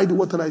 Carry the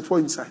water like this, pour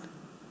it inside.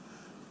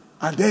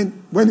 And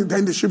then, when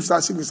the ship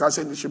starts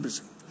sinking, the ship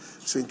is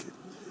sinking.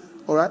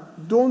 All right?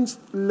 Don't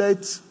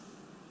let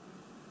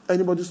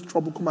anybody's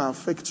trouble come and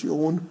affect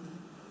your own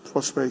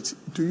prosperity.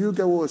 Do you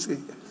get what I'm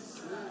saying?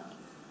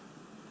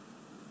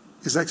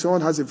 It's like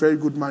someone has a very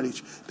good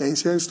marriage. Then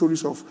he's hearing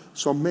stories of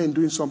some men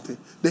doing something.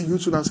 Then you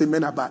too now say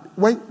men are bad.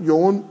 When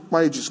your own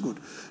marriage is good,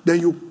 then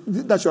you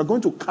are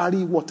going to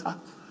carry water,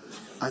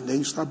 and then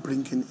you start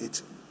bringing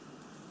it.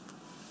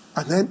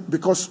 And then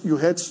because you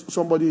heard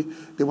somebody,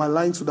 they were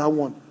lying to that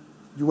one.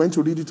 You went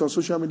to read it on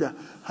social media.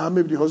 How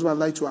maybe the husband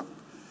lied to her.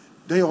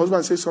 Then your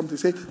husband says something.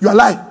 Say, you are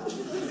lying.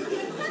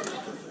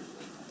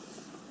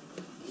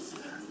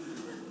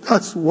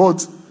 That's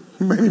what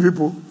many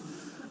people,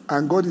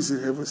 and God is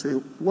in heaven, say,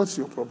 what's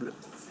your problem?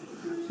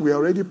 We are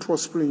already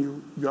prospering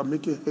you. You are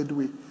making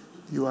headway.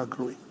 You are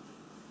growing.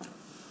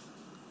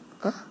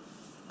 Huh?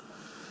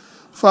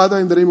 Father,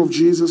 in the name of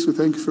Jesus, we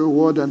thank you for your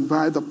word, and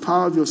by the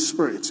power of your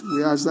Spirit,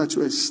 we ask that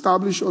you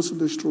establish us in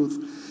this truth,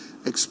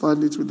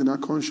 expand it within our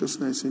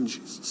consciousness in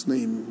Jesus'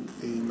 name.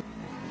 Amen.